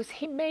did was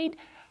he made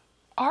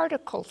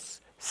articles,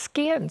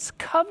 skins,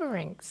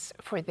 coverings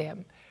for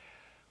them,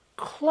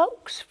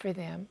 cloaks for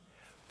them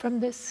from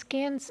the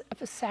skins of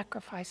a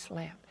sacrificed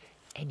lamb.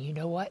 And you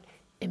know what?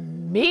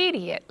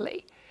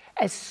 immediately,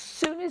 as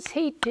soon as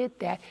he did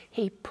that,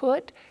 he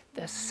put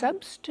the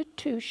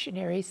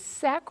substitutionary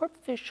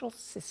sacrificial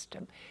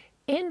system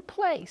in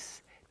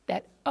place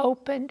that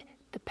opened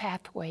the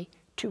pathway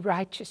to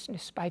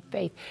righteousness by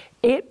faith.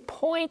 It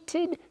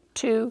pointed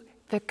to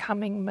the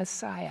coming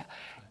Messiah.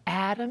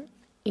 Adam,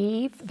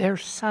 Eve, their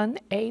son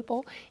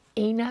Abel,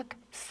 Enoch,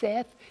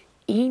 Seth,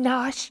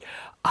 Enosh,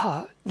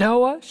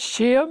 Noah,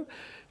 Shem,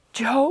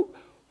 Job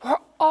were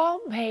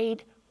all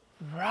made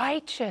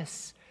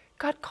righteous.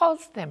 God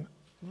calls them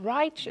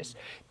righteous.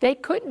 They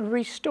couldn't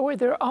restore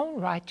their own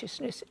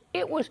righteousness.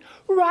 It was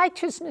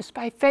righteousness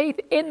by faith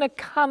in the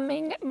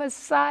coming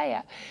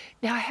Messiah.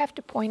 Now I have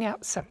to point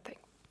out something.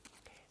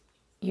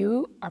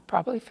 You are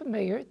probably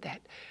familiar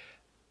that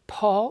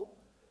Paul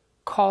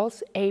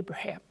calls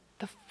Abraham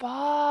the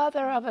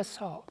father of us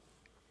all.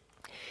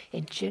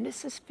 In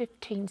Genesis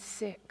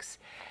 15:6,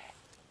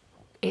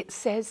 it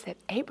says that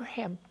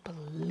Abraham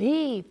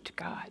believed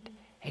God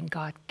and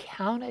God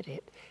counted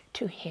it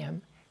to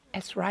him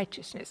as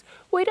righteousness.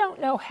 We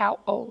don't know how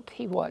old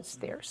he was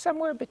there,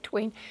 somewhere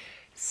between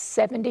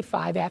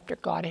 75 after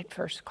God had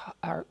first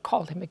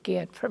called him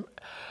again from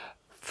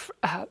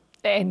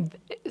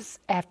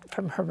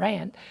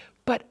Haran,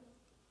 but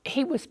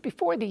he was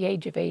before the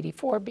age of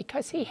 84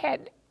 because he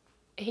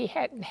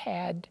hadn't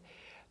had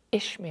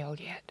Ishmael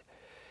yet.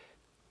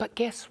 But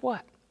guess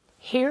what?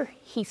 Here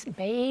he's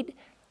made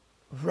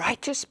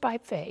righteous by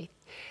faith,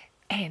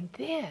 and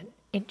then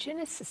in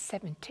Genesis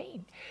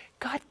 17,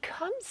 God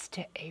comes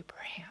to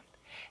Abraham.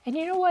 And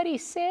you know what he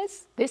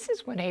says? This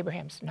is when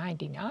Abraham's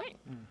 99.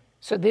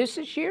 So this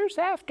is years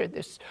after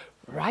this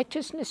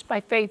righteousness by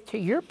faith, to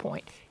your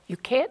point. You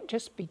can't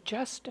just be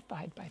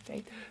justified by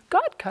faith.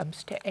 God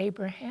comes to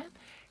Abraham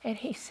and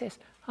he says,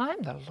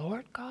 I'm the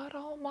Lord God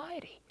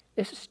Almighty.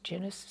 This is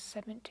Genesis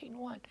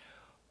 17:1.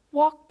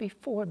 Walk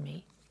before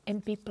me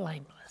and be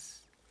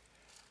blameless.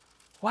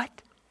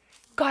 What?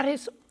 God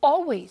has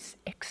always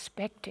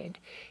expected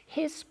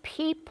his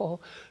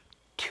people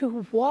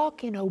to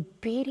walk in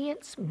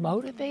obedience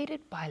motivated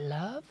by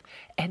love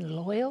and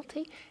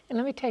loyalty. And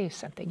let me tell you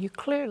something. You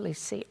clearly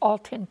see all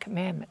 10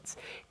 commandments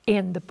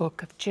in the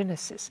book of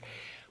Genesis.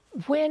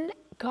 When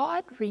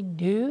God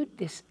renewed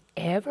this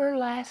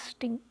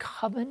everlasting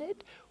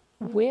covenant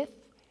with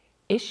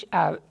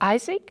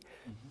Isaac,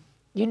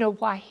 you know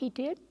why he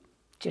did?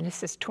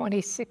 Genesis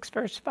 26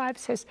 verse 5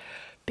 says,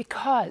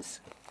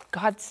 because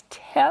God's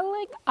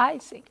telling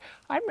Isaac,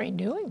 I'm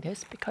renewing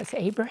this because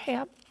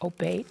Abraham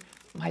obeyed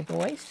my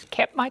voice,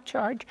 kept my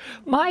charge,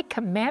 my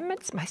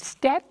commandments, my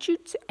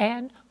statutes,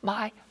 and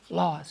my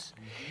laws.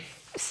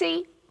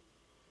 See,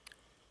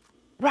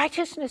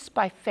 righteousness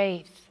by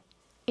faith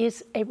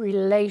is a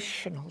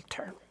relational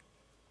term.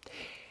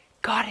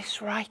 God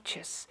is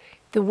righteous.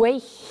 The way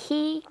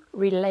he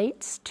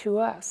relates to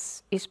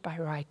us is by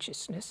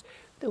righteousness.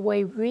 The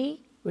way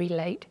we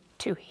relate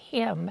to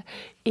him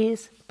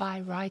is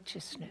by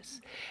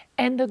righteousness.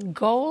 And the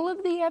goal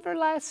of the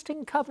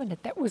everlasting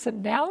covenant that was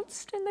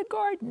announced in the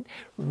garden,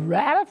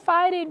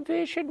 ratified in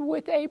vision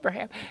with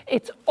Abraham,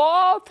 it's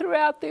all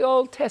throughout the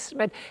Old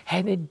Testament.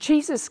 And then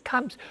Jesus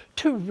comes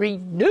to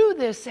renew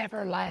this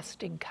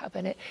everlasting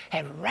covenant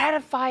and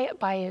ratify it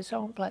by his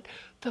own blood.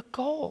 The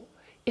goal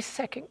is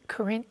 2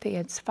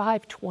 Corinthians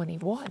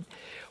 5:21,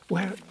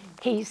 where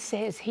he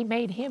says he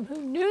made him who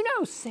knew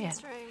no sin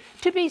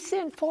to be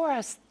sin for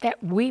us,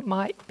 that we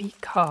might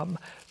become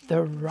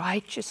the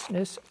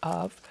righteousness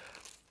of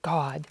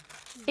God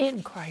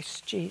in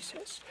Christ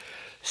Jesus.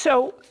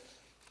 So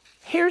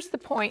here's the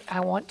point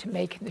I want to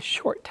make in the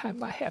short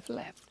time I have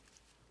left.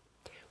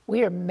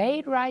 We are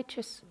made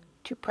righteous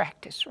to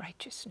practice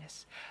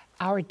righteousness.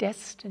 Our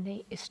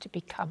destiny is to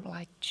become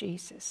like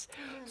Jesus.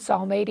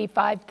 Psalm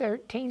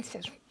 85:13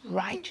 says,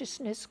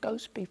 righteousness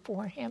goes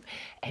before him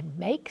and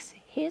makes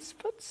his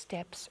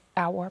footsteps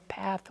our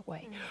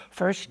pathway.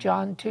 1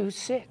 John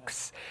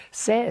 2:6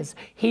 says,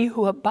 he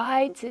who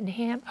abides in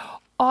him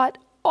ought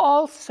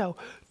also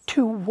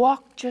to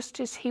walk just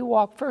as he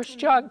walked. 1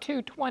 John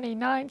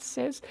 2:29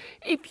 says,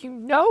 if you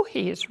know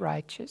he is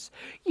righteous,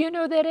 you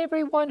know that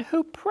everyone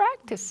who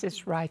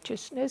practices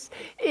righteousness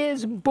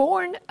is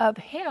born of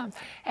him.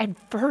 And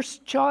 1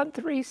 John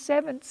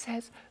 3:7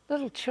 says,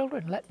 little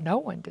children, let no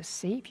one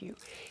deceive you.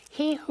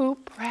 He who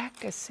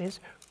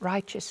practices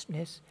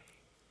righteousness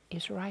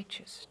is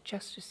righteous,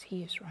 just as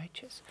he is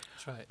righteous.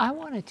 That's right. I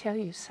want to tell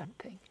you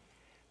something.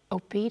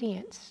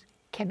 Obedience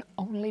can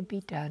only be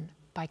done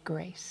by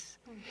grace.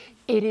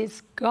 It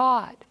is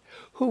God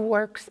who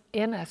works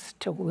in us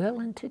to will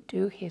and to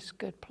do his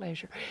good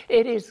pleasure.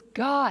 It is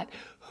God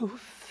who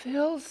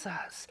fills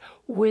us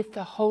with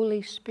the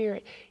Holy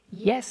Spirit.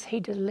 Yes, he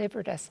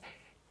delivered us,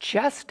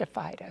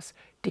 justified us,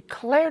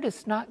 declared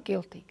us not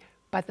guilty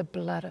by the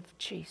blood of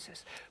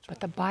Jesus.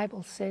 But the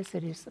Bible says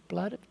it is the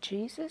blood of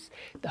Jesus,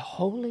 the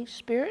Holy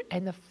Spirit,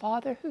 and the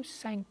Father who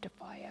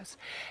sanctify us.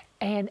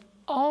 And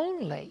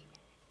only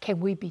can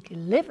we be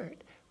delivered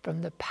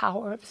from the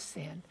power of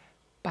sin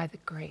by the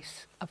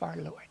grace of our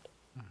Lord.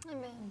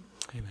 Amen.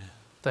 Amen.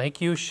 Thank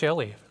you,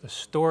 Shelley, for the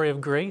story of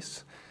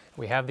grace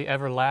We have the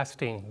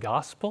everlasting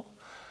gospel,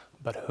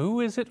 but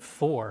who is it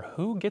for?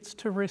 Who gets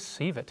to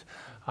receive it?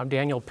 I'm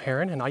Daniel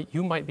Perrin, and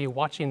you might be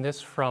watching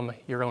this from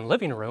your own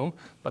living room,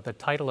 but the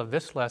title of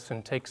this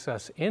lesson takes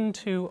us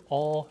into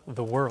all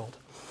the world.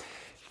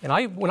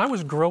 And when I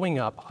was growing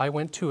up, I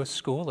went to a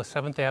school, a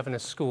Seventh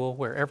Adventist school,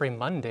 where every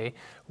Monday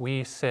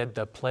we said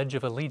the Pledge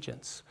of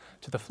Allegiance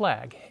to the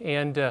flag.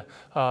 And the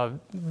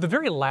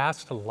very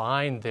last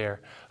line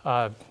there,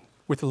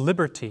 with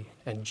liberty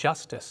and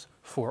justice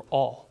for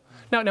all.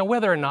 Now,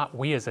 whether or not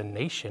we as a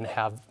nation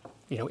have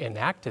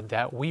enacted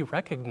that, we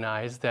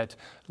recognize that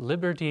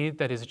liberty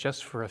that is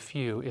just for a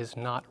few is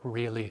not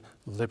really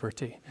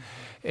liberty.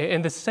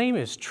 And the same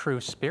is true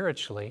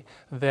spiritually,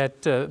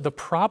 that the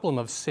problem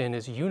of sin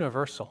is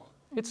universal.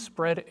 It's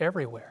spread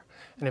everywhere.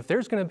 And if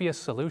there's going to be a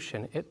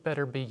solution, it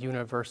better be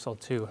universal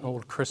too. An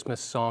old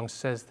Christmas song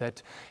says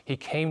that he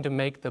came to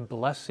make the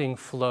blessing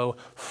flow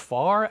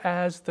far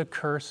as the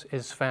curse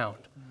is found,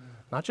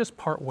 not just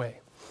part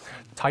way.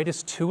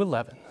 Titus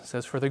 2:11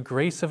 says, "For the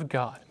grace of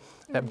God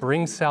that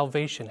brings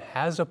salvation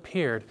has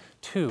appeared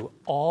to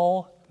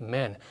all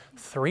men."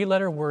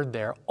 Three-letter word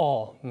there,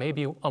 all,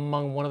 maybe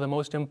among one of the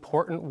most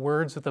important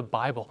words of the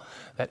Bible,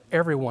 that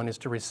everyone is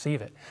to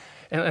receive it.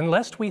 And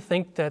lest we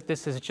think that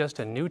this is just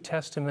a New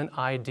Testament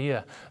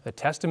idea, the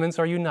Testaments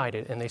are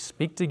united and they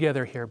speak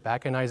together here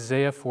back in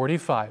Isaiah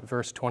 45,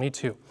 verse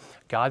 22.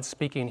 God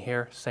speaking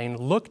here saying,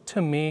 "Look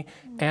to me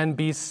and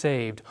be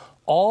saved,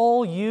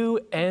 all you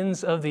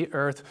ends of the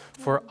earth,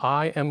 for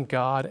I am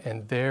God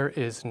and there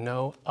is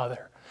no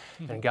other."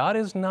 And God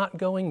is not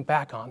going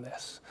back on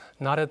this,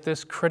 not at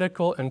this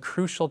critical and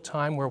crucial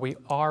time where we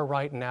are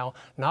right now,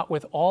 not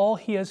with all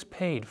He has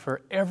paid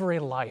for every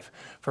life,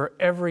 for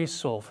every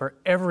soul, for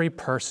every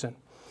person.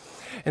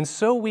 And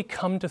so we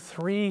come to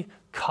three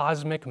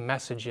cosmic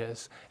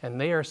messages,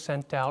 and they are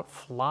sent out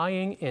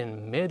flying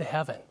in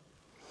mid-heaven.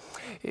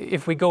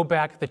 If we go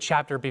back the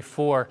chapter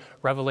before,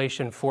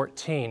 Revelation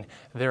 14,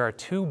 there are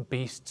two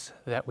beasts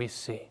that we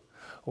see.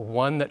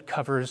 One that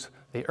covers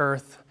the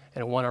earth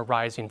and one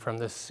arising from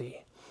the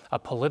sea, a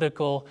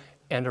political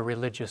and a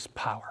religious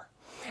power.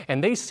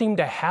 And they seem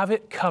to have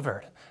it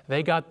covered.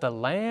 They got the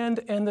land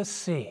and the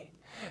sea.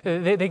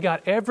 They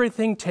got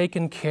everything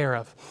taken care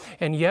of.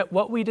 And yet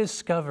what we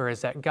discover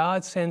is that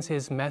God sends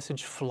His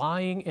message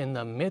flying in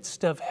the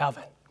midst of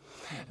heaven,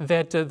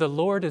 that the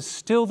Lord is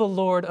still the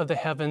Lord of the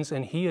heavens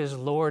and He is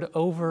Lord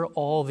over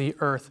all the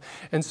earth.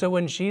 And so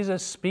when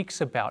Jesus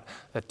speaks about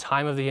the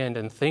time of the end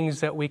and things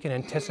that we can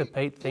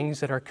anticipate, things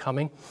that are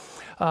coming,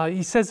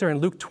 He says there in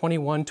Luke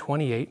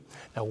 21:28,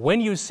 "Now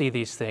when you see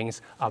these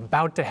things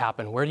about to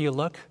happen," where do you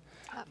look?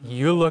 Up.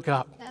 You look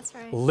up. That's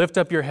right. Lift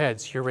up your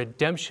heads. Your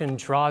redemption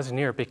draws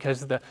near,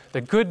 because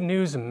the good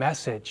news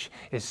message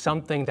is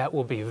something that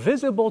will be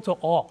visible to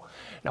all.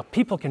 Now,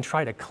 people can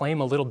try to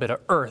claim a little bit of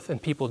earth,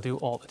 and people do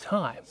all the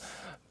time,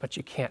 but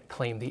you can't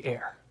claim the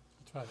air.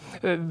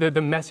 The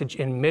message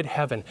in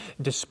mid-heaven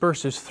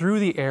disperses through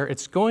the air.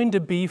 It's going to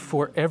be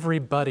for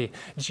everybody.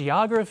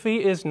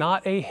 Geography is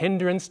not a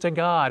hindrance to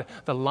God.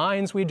 The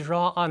lines we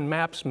draw on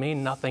maps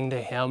mean nothing to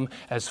Him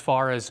as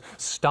far as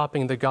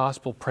stopping the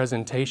gospel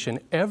presentation.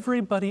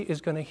 Everybody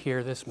is going to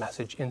hear this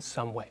message in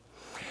some way.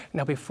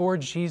 Now, before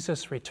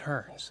Jesus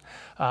returns,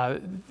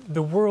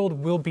 the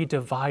world will be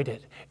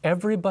divided.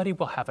 Everybody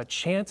will have a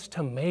chance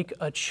to make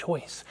a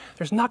choice.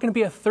 There's not going to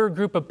be a third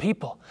group of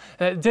people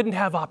that didn't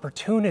have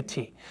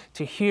opportunity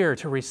to hear,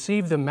 to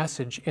receive the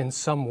message in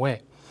some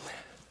way.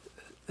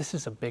 This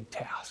is a big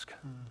task.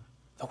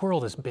 The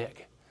world is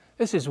big.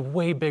 This is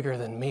way bigger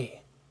than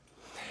me.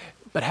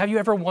 But have you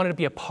ever wanted to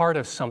be a part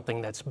of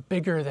something that's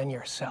bigger than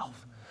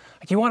yourself?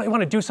 Like you want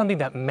to do something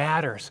that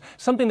matters,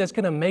 something that's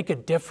going to make a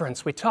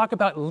difference. We talk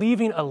about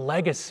leaving a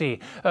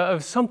legacy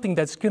of something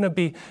that's going to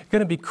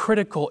be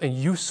critical and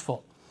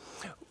useful.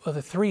 Well,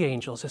 the three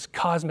angels, this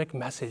cosmic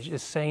message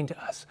is saying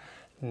to us,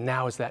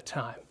 now is that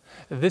time.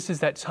 This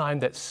is that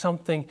time that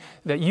something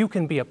that you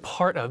can be a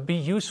part of, be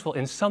useful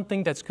in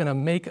something that's going to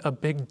make a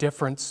big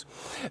difference.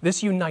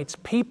 This unites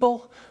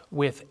people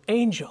with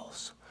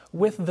angels,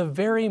 with the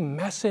very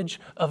message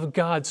of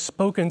God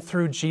spoken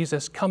through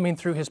Jesus, coming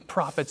through His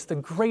prophets, the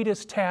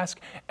greatest task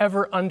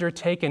ever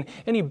undertaken.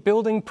 Any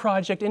building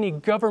project, any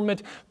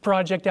government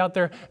project out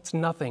there, it's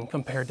nothing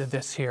compared to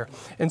this here.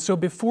 And so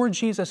before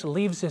Jesus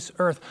leaves this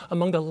earth,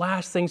 among the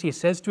last things He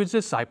says to His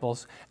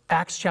disciples,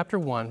 Acts chapter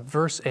 1,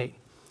 verse 8,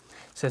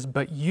 says,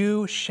 "But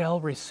you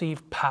shall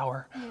receive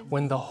power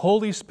when the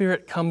Holy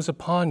Spirit comes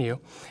upon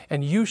you,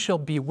 and you shall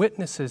be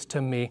witnesses to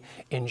me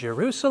in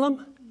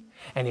Jerusalem,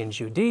 and in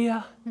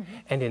Judea,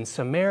 and in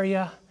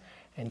Samaria,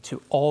 and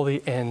to all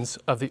the ends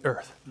of the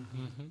earth."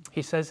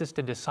 He says this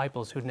to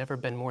disciples who'd never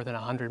been more than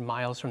 100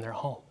 miles from their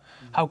home.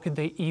 How could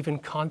they even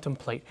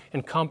contemplate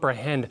and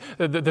comprehend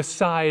the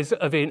size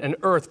of an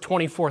earth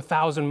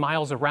 24,000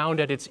 miles around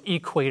at its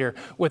equator,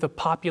 with a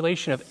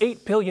population of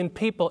 8 billion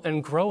people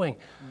and growing?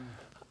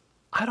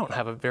 I don't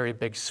have a very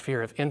big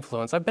sphere of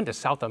influence. I've been to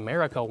South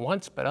America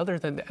once, but other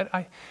than that,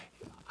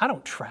 I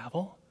don't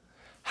travel.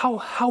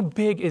 How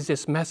big is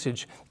this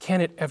message?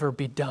 Can it ever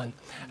be done?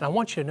 And I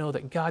want you to know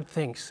that God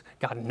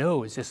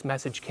knows this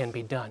message can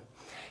be done.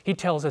 He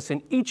tells us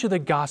in each of the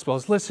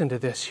Gospels, listen to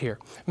this here,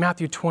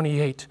 Matthew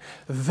 28,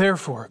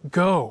 therefore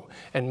go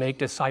and make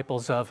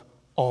disciples of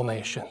all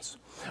nations.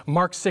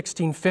 Mark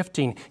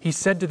 16:15, he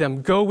said to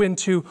them, go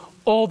into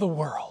all the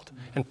world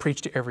and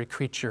preach to every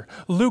creature.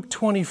 Luke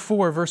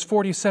 24, verse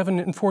 47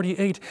 and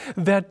 48,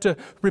 that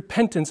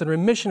repentance and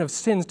remission of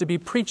sins to be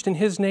preached in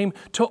his name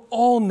to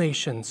all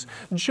nations.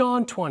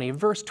 John 20,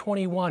 verse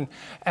 21,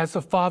 as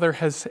the Father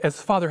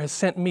has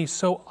sent me,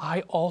 so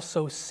I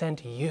also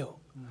sent you.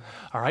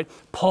 All right.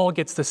 Paul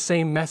gets the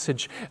same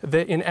message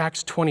that in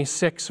Acts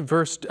 26,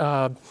 verse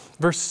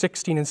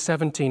 16 and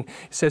 17. It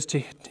says,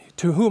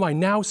 to whom I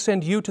now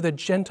send you to the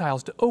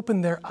Gentiles to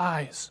open their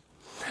eyes.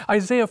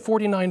 Isaiah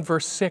 49,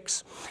 verse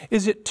 6,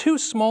 is it too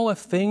small a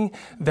thing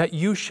that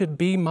you should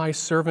be my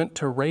servant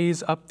to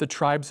raise up the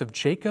tribes of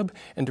Jacob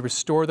and to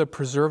restore the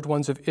preserved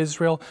ones of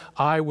Israel?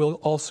 I will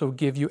also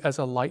give you as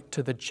a light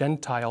to the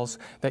Gentiles,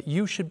 that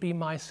you should be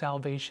my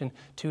salvation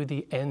to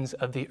the ends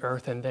of the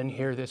earth. And then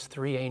hear this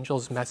 3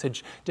 angels'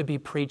 message to be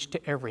preached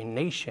to every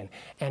nation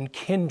and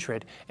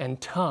kindred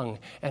and tongue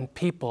and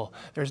people.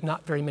 There's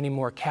not very many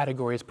more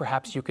categories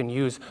perhaps you can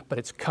use, but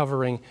it's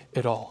covering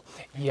it all.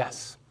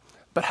 Yes.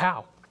 But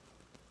how?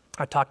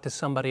 I talked to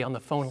somebody on the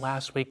phone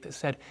last week that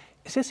said,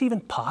 is this even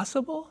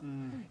possible?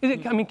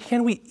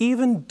 Can we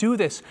even do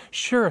this?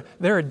 Sure,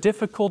 there are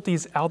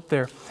difficulties out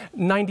there.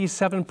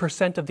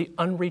 97% of the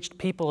unreached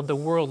people of the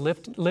world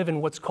live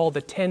in what's called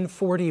the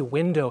 1040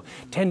 window,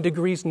 10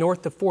 degrees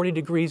north to 40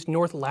 degrees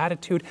north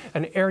latitude,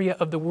 an area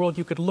of the world,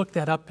 you could look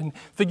that up and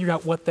figure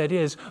out what that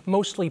is.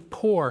 Mostly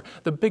poor,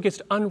 the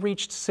biggest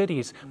unreached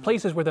cities,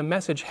 places where the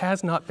message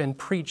has not been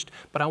preached.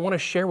 But I want to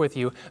share with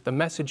you, the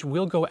message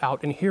will go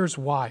out, and here's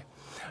why.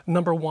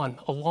 Number 1,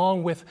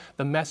 along with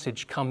the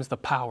message comes the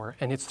power,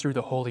 and it's through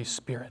the Holy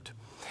Spirit.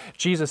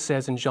 Jesus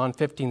says in John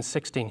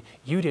 15:16,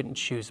 you didn't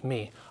choose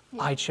me,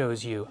 I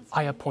chose you,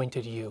 I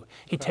appointed you.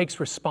 He takes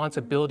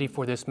responsibility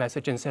for this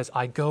message and says,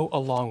 I go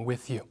along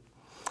with you.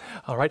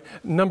 All right.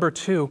 Number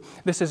 2,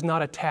 this is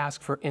not a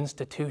task for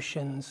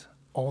institutions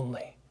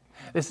only.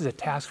 This is a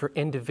task for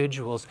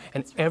individuals,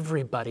 and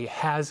everybody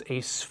has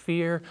a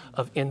sphere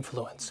of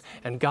influence.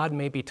 And God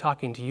may be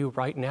talking to you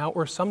right now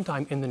or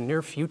sometime in the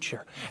near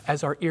future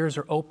as our ears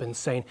are open,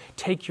 saying,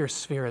 take your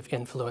sphere of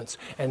influence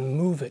and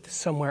move it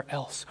somewhere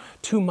else.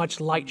 Too much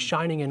light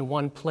shining in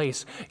one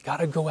place. Got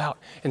to go out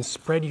and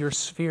spread your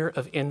sphere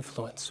of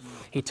influence.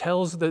 He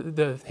tells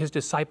his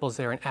disciples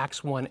there in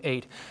Acts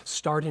 1:8,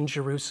 start in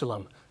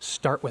Jerusalem.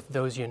 Start with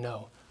those you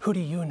know. Who do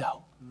you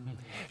know?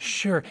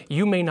 Sure,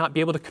 you may not be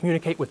able to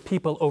communicate with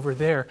people over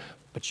there,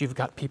 but you've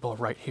got people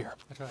right here.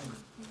 That's right.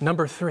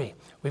 Number 3,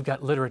 we've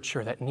got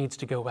literature that needs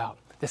to go out.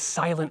 The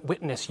silent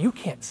witness, you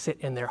can't sit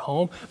in their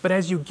home, but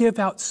as you give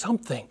out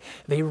something,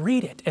 they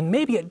read it. And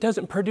maybe it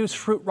doesn't produce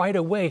fruit right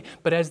away,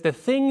 but as the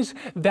things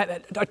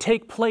that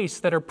take place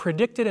that are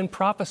predicted and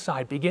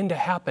prophesied begin to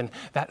happen,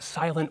 that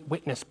silent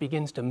witness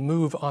begins to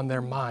move on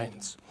their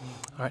minds.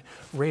 All right,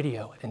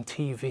 radio and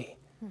TV.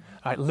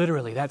 All right,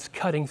 literally, that's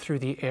cutting through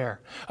the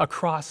air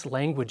across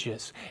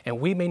languages.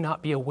 And we may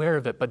not be aware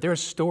of it, but there's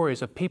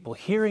stories of people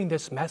hearing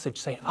this message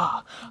saying,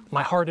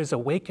 my heart is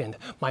awakened.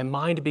 My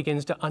mind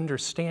begins to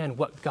understand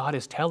what God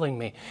is telling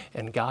me.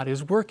 And God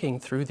is working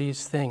through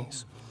these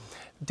things.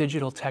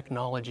 Digital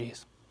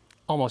technologies.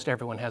 Almost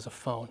everyone has a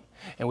phone.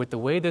 And with the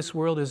way this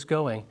world is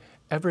going,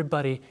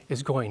 everybody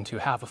is going to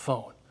have a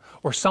phone.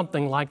 Or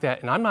something like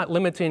that. And I'm not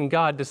limiting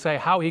God to say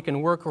how he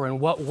can work or in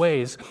what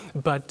ways,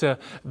 but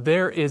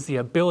there is the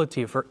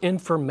ability for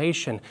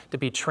information to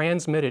be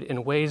transmitted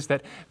in ways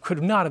that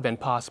could not have been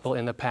possible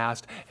in the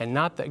past, and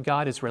not that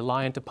God is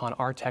reliant upon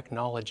our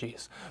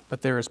technologies,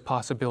 but there is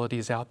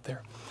possibilities out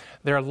there.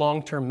 There are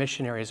long-term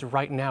missionaries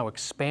right now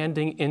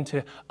expanding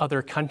into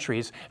other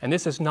countries. And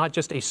this is not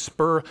just a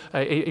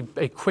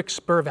quick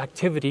spur of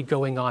activity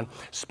going on,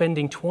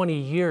 spending 20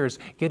 years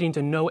getting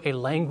to know a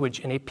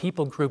language and a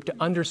people group to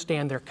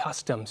understand their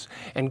customs.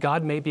 And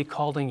God may be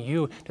calling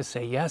you to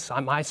say, yes,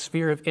 my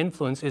sphere of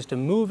influence is to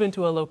move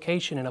into a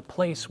location in a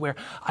place where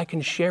I can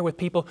share with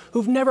people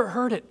who've never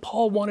heard it.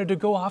 Paul wanted to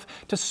go off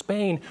to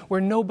Spain where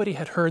nobody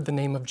had heard the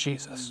name of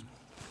Jesus.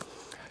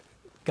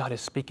 God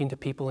is speaking to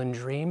people in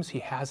dreams. He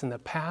has in the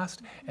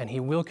past, and he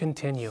will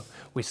continue.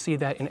 We see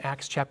that in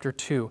Acts chapter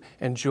 2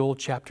 and Joel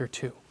chapter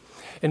 2.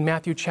 In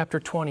Matthew chapter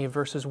 20,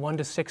 verses 1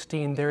 to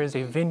 16, there is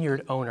a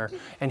vineyard owner,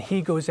 and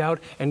he goes out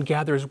and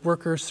gathers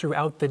workers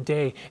throughout the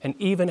day. And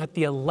even at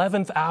the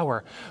 11th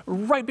hour,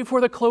 right before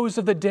the close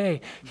of the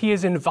day, he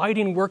is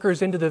inviting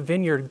workers into the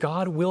vineyard.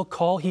 God will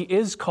call. He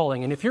is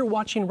calling. And if you're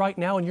watching right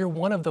now and you're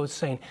one of those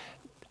saying,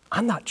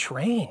 I'm not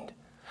trained.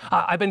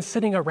 I've been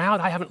sitting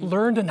around. I haven't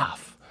learned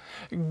enough.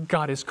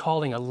 God is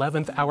calling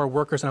 11th hour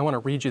workers, and I want to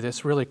read you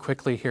this really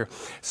quickly here.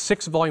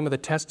 6th volume of the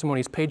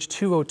Testimonies, page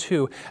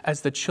 202. As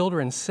the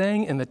children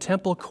sang in the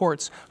temple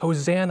courts,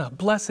 Hosanna,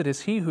 blessed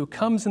is he who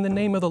comes in the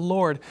name of the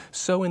Lord.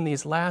 So in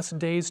these last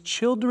days,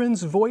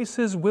 children's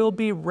voices will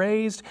be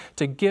raised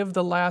to give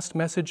the last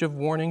message of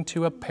warning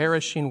to a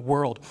perishing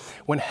world.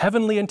 When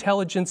heavenly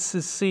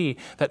intelligences see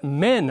that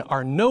men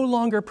are no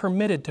longer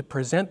permitted to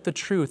present the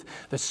truth,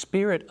 the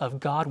Spirit of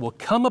God will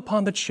come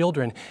upon the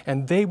children,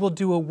 and they will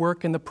do a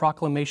work in the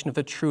proclamation of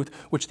the truth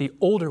which the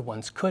older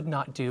ones could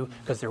not do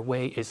because their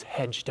way is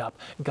hedged up.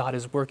 God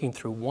is working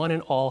through one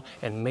and all,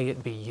 and may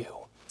it be you.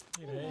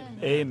 Amen.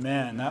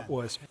 Amen. That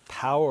was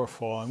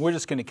powerful. And we're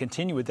just going to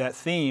continue with that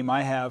theme.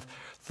 I have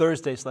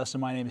Thursday's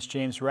lesson. My name is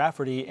James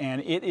Rafferty,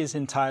 and it is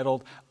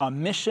entitled A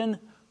Mission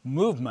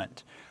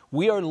Movement.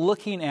 We are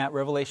looking at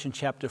Revelation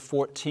chapter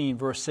 14,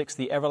 verse 6,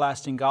 the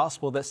everlasting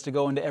gospel that's to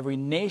go into every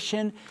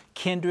nation,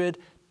 kindred,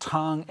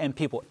 tongue, and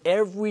people.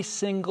 Every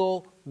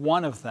single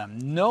one of them.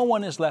 No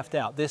one is left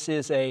out. This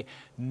is a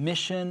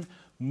mission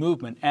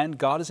movement, and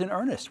God is in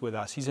earnest with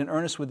us. He's in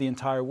earnest with the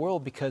entire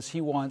world because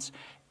He wants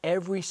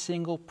every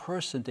single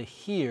person to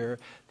hear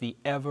the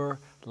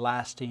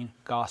everlasting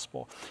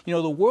gospel. You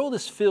know, the world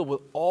is filled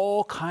with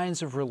all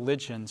kinds of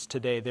religions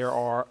today. There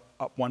are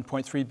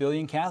 1.3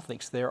 billion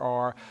Catholics. There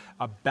are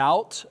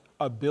about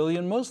 1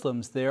 billion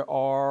Muslims. There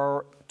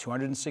are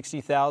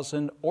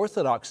 260,000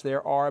 Orthodox.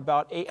 There are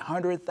about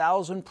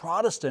 800,000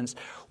 Protestants.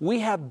 We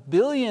have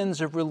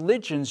billions of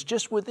religions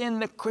just within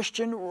the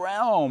Christian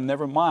realm,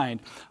 never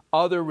mind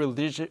other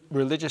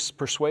religious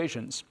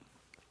persuasions.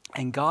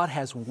 And God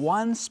has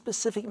one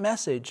specific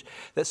message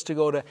that's to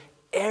go to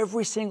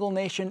every single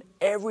nation,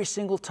 every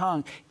single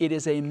tongue. It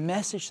is a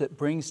message that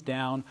brings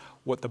down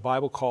what the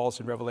Bible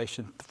calls in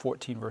Revelation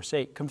 14, verse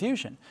 8,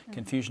 confusion.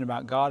 Confusion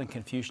about God and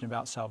confusion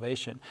about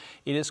salvation.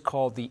 It is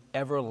called the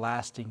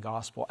everlasting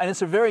gospel. And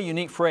it's a very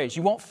unique phrase.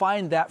 You won't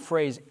find that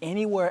phrase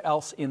anywhere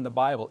else in the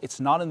Bible. It's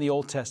not in the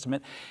Old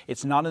Testament.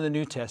 It's not in the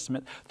New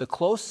Testament. The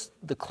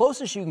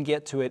closest you can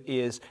get to it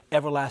is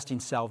everlasting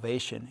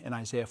salvation in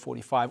Isaiah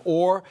 45,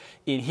 or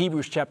in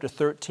Hebrews chapter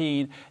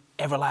 13,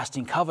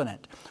 everlasting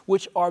covenant,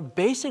 which are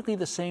basically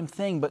the same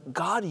thing, but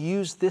God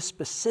used this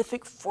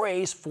specific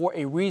phrase for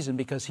a reason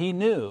because He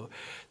knew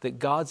that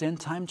God's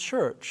end-time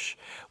church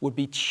would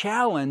be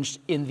challenged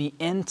in the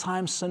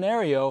end-time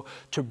scenario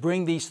to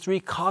bring these three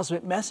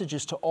cosmic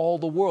messages to all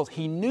the world.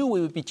 He knew we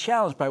would be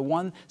challenged by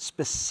one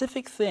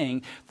specific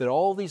thing that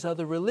all these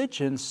other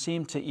religions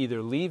seem to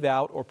either leave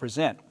out or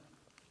present,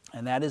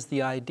 and that is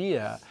the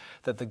idea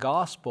that the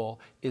gospel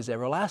is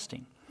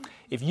everlasting.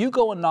 If you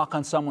go and knock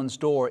on someone's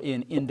door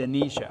in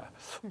Indonesia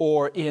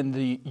or in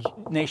the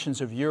nations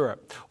of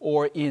Europe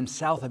or in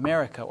South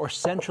America or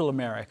Central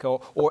America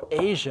or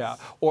Asia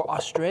or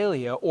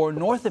Australia or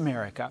North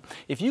America,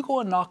 if you go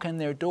and knock on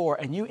their door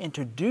and you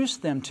introduce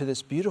them to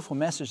this beautiful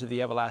message of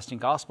the everlasting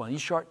gospel and you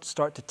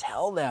start to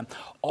tell them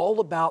all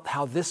about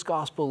how this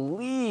gospel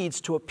leads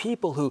to a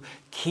people who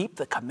keep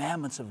the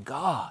commandments of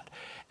God,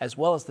 as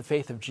well as the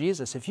faith of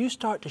Jesus, if you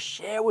start to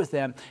share with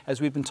them,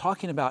 as we've been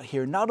talking about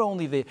here, not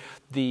only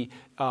the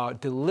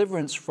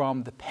deliverance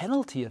from the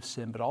penalty of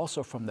sin, but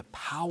also from the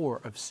power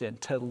of sin,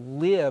 to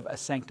live a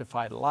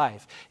sanctified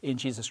life in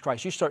Jesus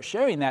Christ. You start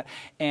sharing that,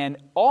 and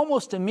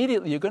almost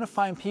immediately you're going to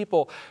find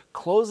people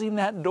closing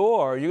that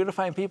door. You're going to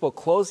find people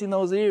closing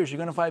those ears. You're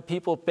going to find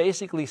people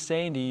basically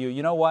saying to you,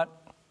 you know what?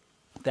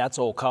 That's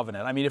old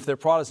covenant. I mean, if they're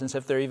Protestants,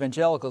 if they're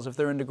evangelicals, if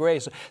they're into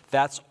grace,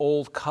 that's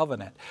old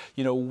covenant.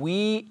 You know,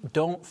 we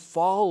don't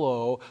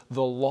follow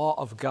the law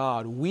of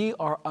God. We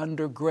are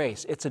under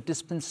grace. It's a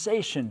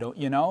dispensation, don't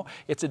you know?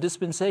 It's a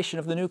dispensation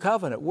of the new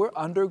covenant. We're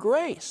under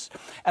grace.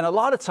 And a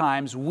lot of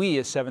times we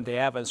as Seventh-day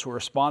Adventists will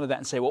respond to that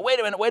and say, well, wait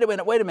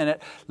a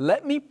minute.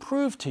 Let me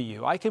prove to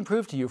you. I can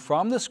prove to you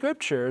from the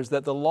Scriptures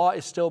that the law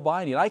is still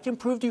binding. I can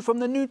prove to you from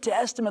the New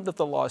Testament that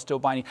the law is still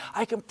binding.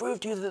 I can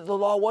prove to you that the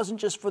law wasn't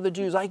just for the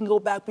Jews. I can go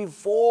back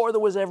before there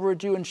was ever a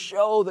Jew and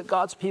show that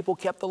God's people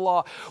kept the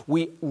law.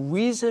 We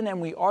reason and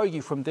we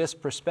argue from this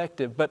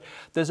perspective, but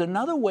there's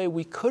another way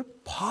we could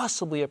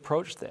possibly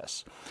approach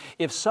this.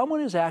 If someone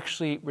is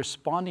actually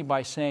responding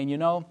by saying, you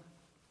know,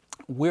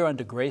 we're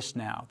under grace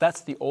now.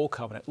 That's the old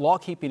covenant. Law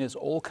keeping is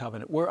old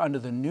covenant. We're under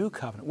the new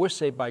covenant. We're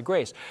saved by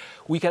grace.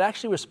 We could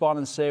actually respond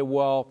and say,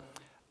 well,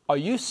 are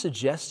you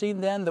suggesting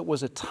then that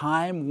was a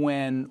time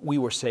when we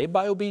were saved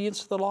by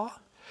obedience to the law?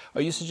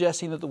 Are you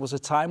suggesting that there was a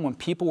time when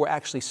people were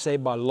actually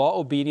saved by law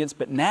obedience,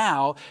 but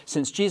now,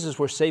 since Jesus,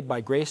 we're saved by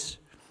grace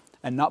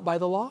and not by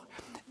the law?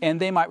 And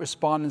they might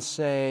respond and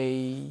say,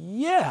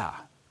 yeah.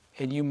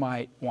 And you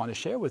might want to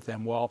share with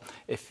them, well,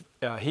 if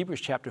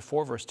Hebrews chapter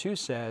 4, verse 2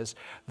 says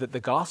that the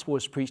gospel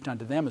was preached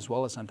unto them as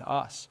well as unto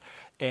us.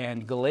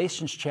 And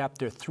Galatians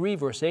chapter 3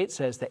 verse 8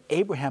 says that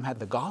Abraham had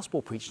the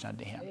gospel preached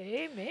unto him.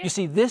 Amen. You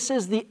see, this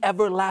is the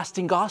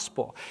everlasting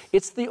gospel.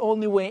 It's the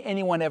only way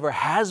anyone ever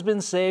has been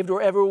saved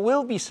or ever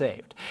will be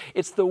saved.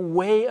 It's the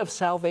way of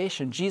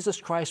salvation. Jesus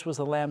Christ was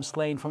the lamb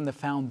slain from the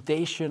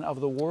foundation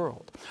of the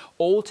world.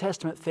 Old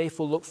Testament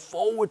faithful look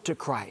forward to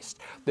Christ.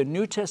 The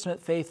New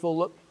Testament faithful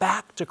look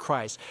back to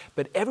Christ.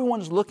 But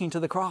everyone's looking to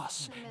the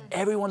cross. Amen.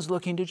 Everyone's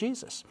looking to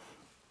Jesus.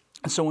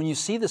 And so when you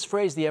see this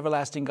phrase, the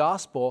everlasting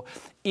gospel,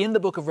 in the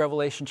book of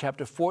Revelation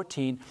chapter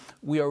 14,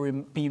 we are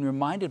being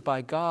reminded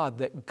by God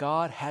that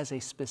God has a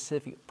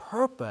specific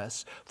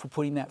purpose for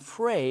putting that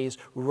phrase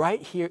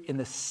right here in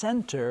the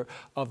center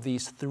of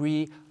these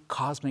three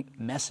cosmic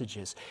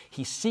messages.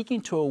 He's seeking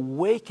to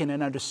awaken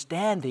an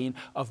understanding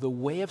of the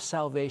way of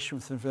salvation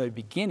from the very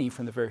beginning,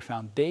 from the very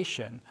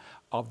foundation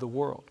of the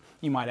world.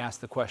 You might ask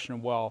the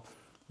question, well,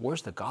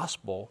 where's the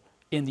gospel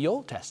in the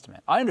Old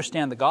Testament? I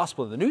understand the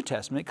gospel in the New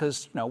Testament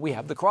because, we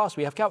have the cross,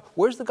 we have Calvary.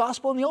 Where's the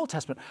gospel in the Old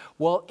Testament?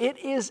 Well, it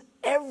is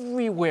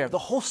everywhere. The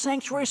whole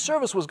sanctuary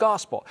service was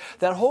gospel.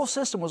 That whole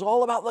system was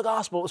all about the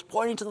gospel. It was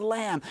pointing to the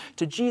Lamb,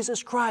 to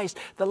Jesus Christ,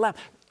 the Lamb.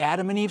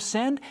 Adam and Eve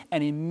sinned,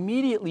 and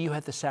immediately you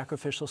had the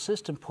sacrificial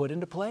system put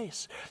into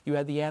place. You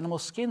had the animal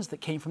skins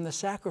that came from the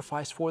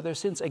sacrifice for their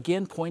sins,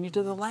 again pointing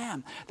to the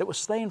Lamb that was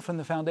slain from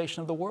the foundation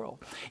of the world.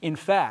 In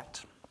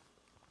fact,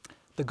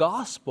 the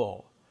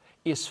gospel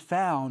is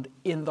found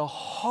in the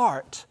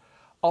heart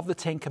of the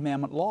Ten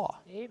Commandment law.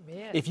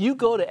 Amen. If you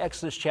go to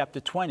Exodus chapter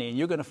 20, and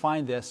you're going to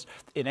find this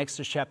in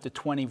Exodus chapter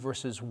 20,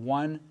 verses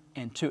 1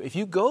 and 2. If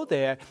you go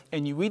there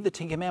and you read the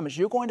Ten Commandments,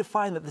 you're going to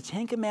find that the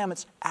Ten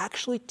Commandments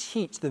actually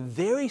teach the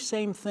very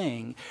same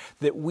thing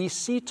that we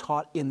see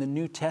taught in the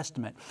New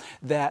Testament,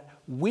 that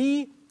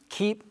we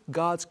keep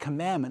God's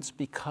commandments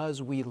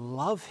because we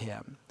love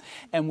Him.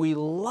 And we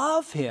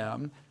love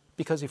Him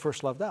because He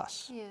first loved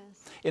us. Yes.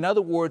 In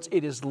other words,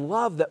 it is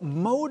love that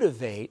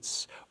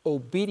motivates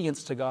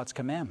obedience to God's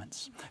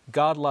commandments.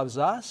 God loves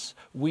us,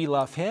 we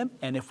love Him,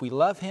 and if we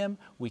love Him,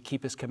 we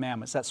keep His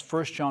commandments. That's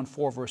 1 John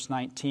 4, verse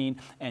 19,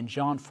 and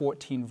John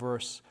 14,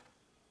 verse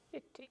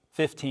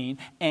 15,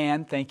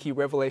 and thank you,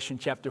 Revelation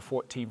chapter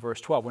 14,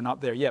 verse 12. We're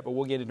not there yet, but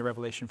we'll get into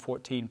Revelation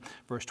 14,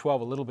 verse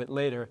 12 a little bit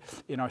later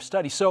in our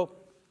study. So,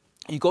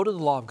 you go to the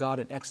law of God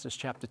in Exodus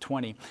chapter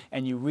 20,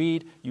 and you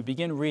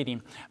begin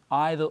reading,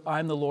 I'm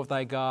the Lord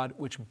thy God,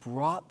 which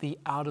brought thee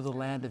out of the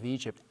land of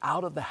Egypt,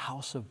 out of the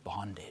house of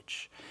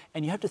bondage.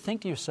 And you have to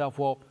think to yourself,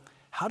 well,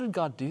 how did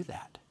God do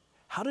that?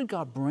 How did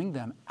God bring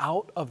them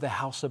out of the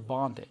house of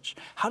bondage?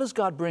 How does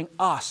God bring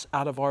us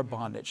out of our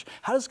bondage?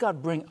 How does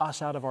God bring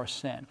us out of our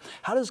sin?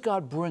 How does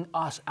God bring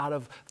us out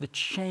of the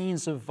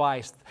chains of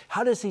vice?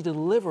 How does He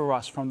deliver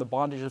us from the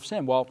bondage of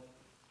sin? Well,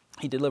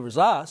 He delivers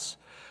us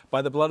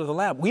by the blood of the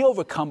Lamb. We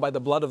overcome by the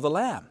blood of the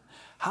Lamb.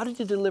 How did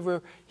He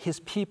deliver His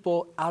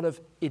people out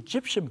of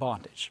Egyptian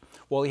bondage?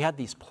 Well, He had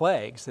these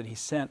plagues that He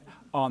sent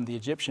on the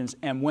Egyptians,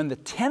 and when the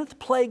 10th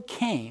plague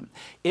came,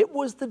 it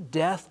was the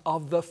death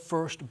of the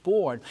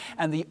firstborn.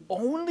 And the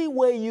only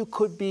way you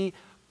could be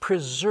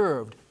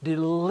preserved,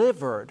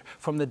 delivered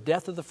from the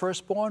death of the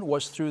firstborn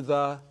was through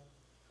the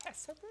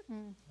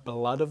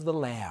blood of the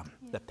Lamb,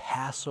 the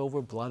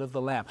Passover blood of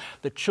the Lamb.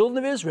 The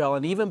children of Israel,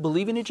 and even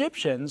believing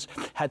Egyptians,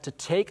 had to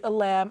take a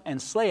lamb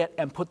and slay it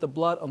and put the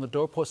blood on the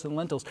doorposts and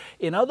lintels.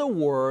 In other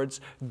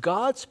words,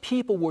 God's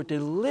people were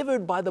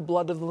delivered by the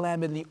blood of the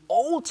Lamb in the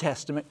Old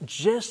Testament,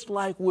 just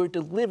like we're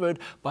delivered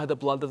by the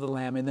blood of the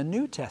Lamb in the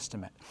New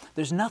Testament.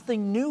 There's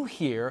nothing new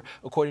here,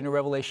 according to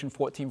Revelation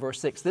 14, verse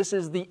 6. This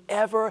is the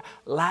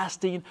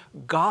everlasting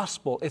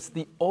gospel. It's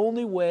the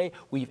only way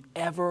we've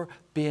ever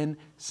been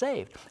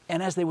saved.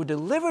 And as they were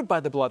delivered by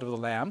the blood of the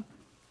Lamb,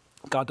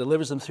 God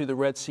delivers them through the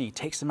Red Sea,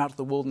 takes them out of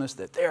the wilderness.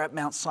 They're there at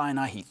Mount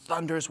Sinai. He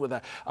thunders with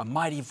a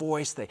mighty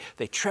voice.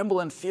 They tremble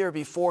in fear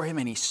before Him,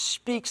 and He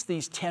speaks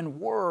these 10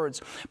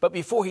 words. But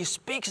before He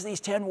speaks these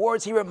 10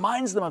 words, He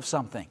reminds them of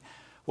something.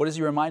 What does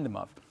He remind them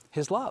of?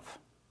 His love,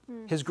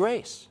 His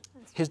grace,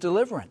 His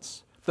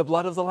deliverance, the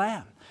blood of the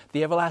Lamb,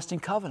 the everlasting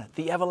covenant,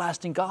 the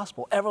everlasting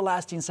gospel,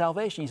 everlasting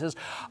salvation. He says,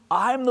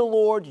 I'm the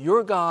Lord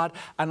your God,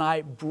 and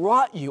I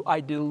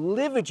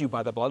delivered you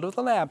by the blood of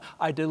the Lamb.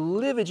 I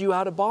delivered you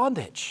out of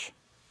bondage.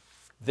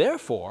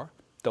 Therefore,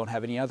 don't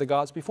have any other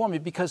gods before me,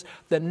 because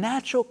the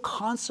natural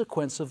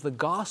consequence of the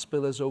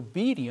gospel is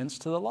obedience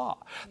to the law.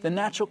 The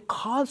natural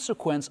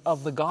consequence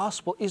of the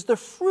gospel is the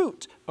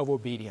fruit of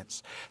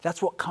obedience.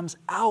 That's what comes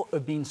out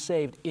of being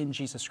saved in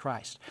Jesus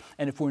Christ.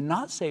 And if we're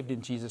not saved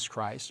in Jesus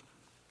Christ,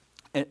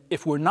 and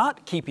if we're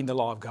not keeping the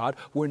law of God,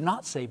 we're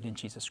not saved in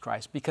Jesus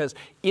Christ. Because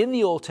in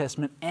the Old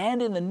Testament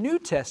and in the New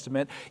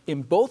Testament,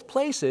 in both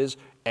places,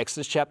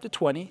 Exodus chapter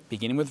 20,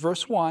 beginning with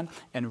verse 1,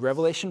 and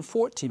Revelation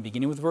 14,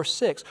 beginning with verse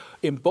 6,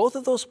 in both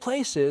of those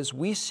places,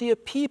 we see a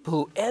people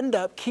who end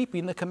up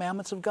keeping the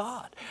commandments of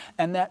God.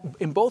 And that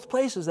in both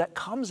places, that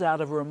comes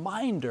out of a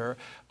reminder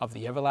of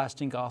the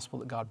everlasting gospel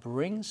that God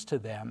brings to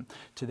them,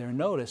 to their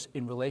notice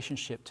in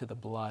relationship to the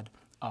blood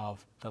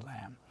of the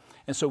Lamb.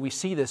 And so we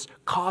see this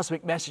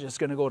cosmic message that's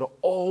going to go to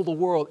all the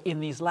world in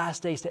these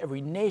last days, to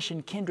every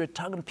nation, kindred,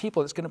 tongue, and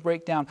people. It's going to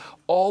break down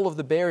all of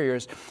the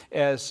barriers.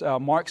 As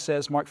Mark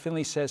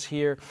Finley says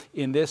here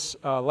in this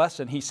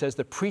lesson, he says,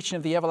 the preaching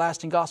of the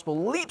everlasting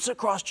gospel leaps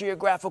across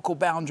geographical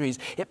boundaries.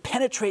 It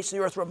penetrates the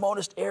earth's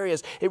remotest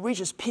areas. It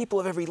reaches people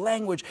of every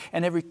language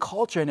and every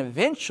culture, and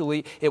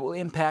eventually it will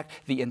impact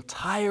the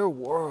entire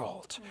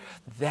world.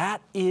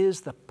 That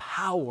is the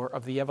power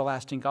of the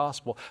everlasting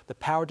gospel. The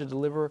power to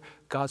deliver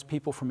God's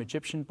people from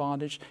Egyptian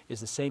bondage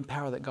is the same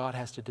power that God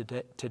has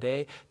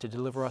today to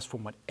deliver us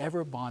from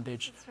whatever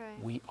bondage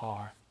we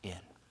are in.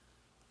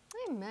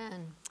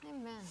 Amen.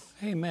 Amen.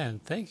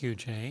 Amen. Thank you,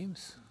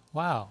 James.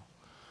 Wow.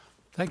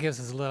 That gives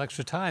us a little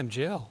extra time.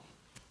 Jill,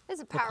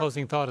 what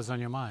closing thought is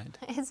on your mind?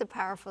 It's a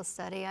powerful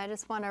study. I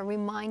just want to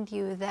remind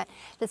you that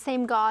the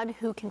same God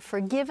who can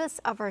forgive us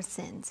of our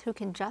sins, who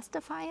can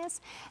justify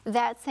us,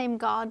 that same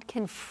God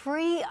can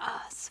free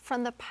us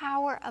from the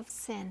power of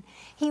sin.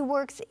 He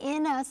works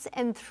in us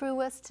and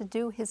through us to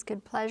do His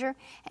good pleasure,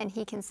 and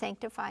He can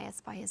sanctify us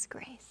by His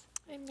grace.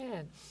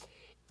 Amen.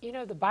 You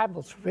know, the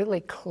Bible's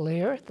really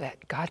clear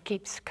that God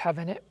keeps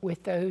covenant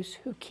with those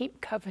who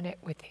keep covenant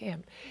with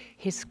Him.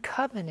 His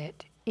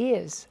covenant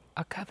is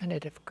a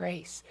covenant of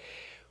grace.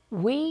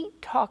 We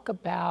talk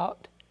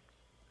about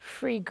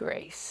free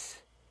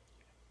grace,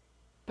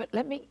 but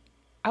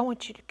I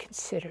want you to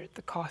consider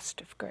the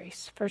cost of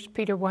grace. 1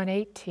 Peter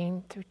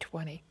 1:18 through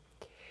 20.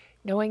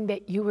 Knowing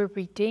that you were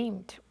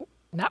redeemed,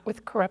 not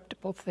with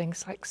corruptible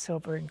things like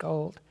silver and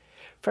gold,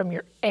 from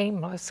your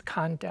aimless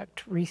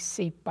conduct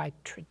received by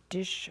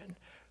tradition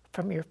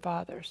from your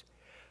fathers,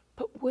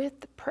 but with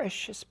the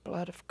precious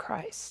blood of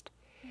Christ,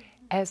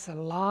 as a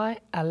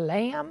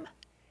lamb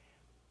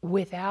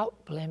without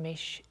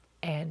blemish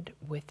and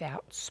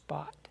without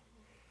spot.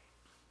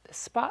 The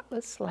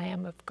spotless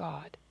Lamb of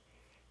God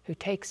who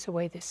takes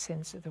away the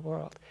sins of the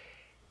world.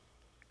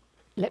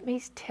 Let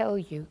me tell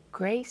you,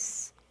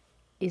 grace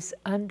is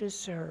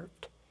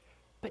undeserved,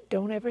 but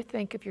don't ever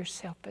think of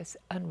yourself as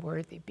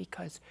unworthy,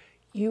 because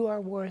you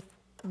are worth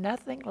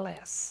nothing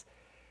less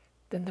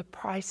than the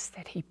price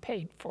that He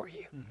paid for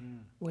you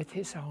with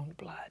His own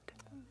blood.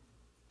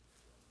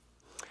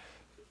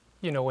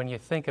 You know, when you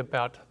think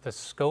about the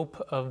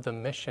scope of the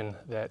mission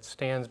that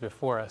stands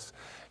before us,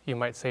 you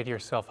might say to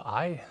yourself,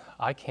 I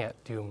can't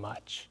do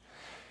much.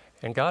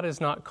 And God is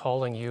not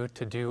calling you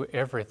to do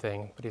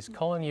everything, but He's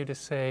calling you to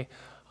say,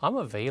 I'm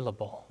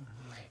available.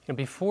 And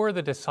before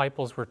the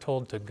disciples were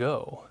told to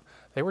go,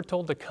 they were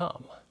told to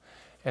come.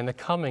 And the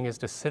coming is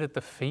to sit at the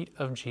feet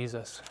of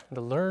Jesus and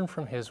to learn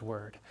from His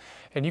Word.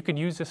 And you can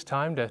use this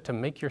time to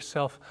make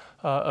yourself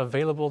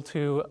available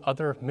to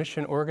other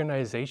mission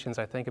organizations.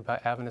 I think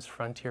about Adventist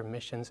Frontier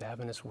Missions,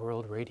 Adventist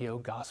World Radio,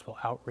 Gospel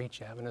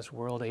Outreach, Adventist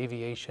World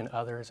Aviation,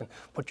 others, and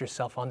put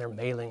yourself on their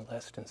mailing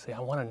list and say, I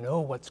want to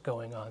know what's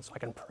going on so I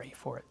can pray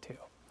for it too.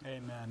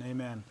 Amen,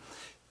 amen.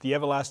 The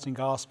everlasting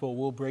gospel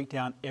will break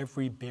down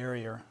every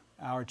barrier.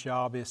 Our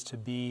job is to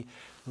be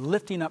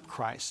lifting up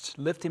Christ,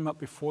 lift Him up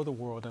before the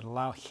world, and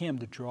allow Him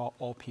to draw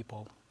all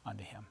people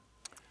unto Him.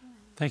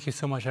 Thank you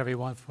so much,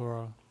 everyone,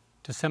 for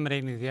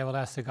disseminating the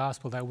everlasting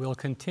gospel that we'll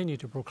continue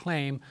to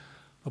proclaim.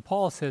 But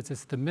Paul says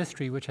it's the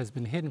mystery which has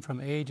been hidden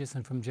from ages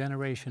and from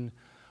generation,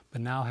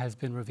 but now has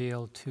been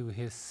revealed to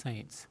His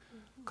saints.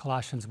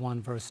 Colossians 1,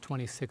 verse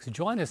 26.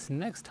 Join us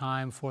next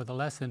time for the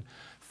lesson,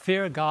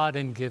 Fear God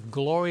and Give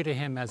Glory to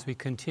Him, as we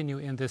continue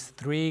in this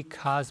 3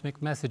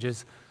 cosmic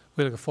messages.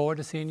 We look forward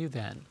to seeing you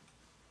then.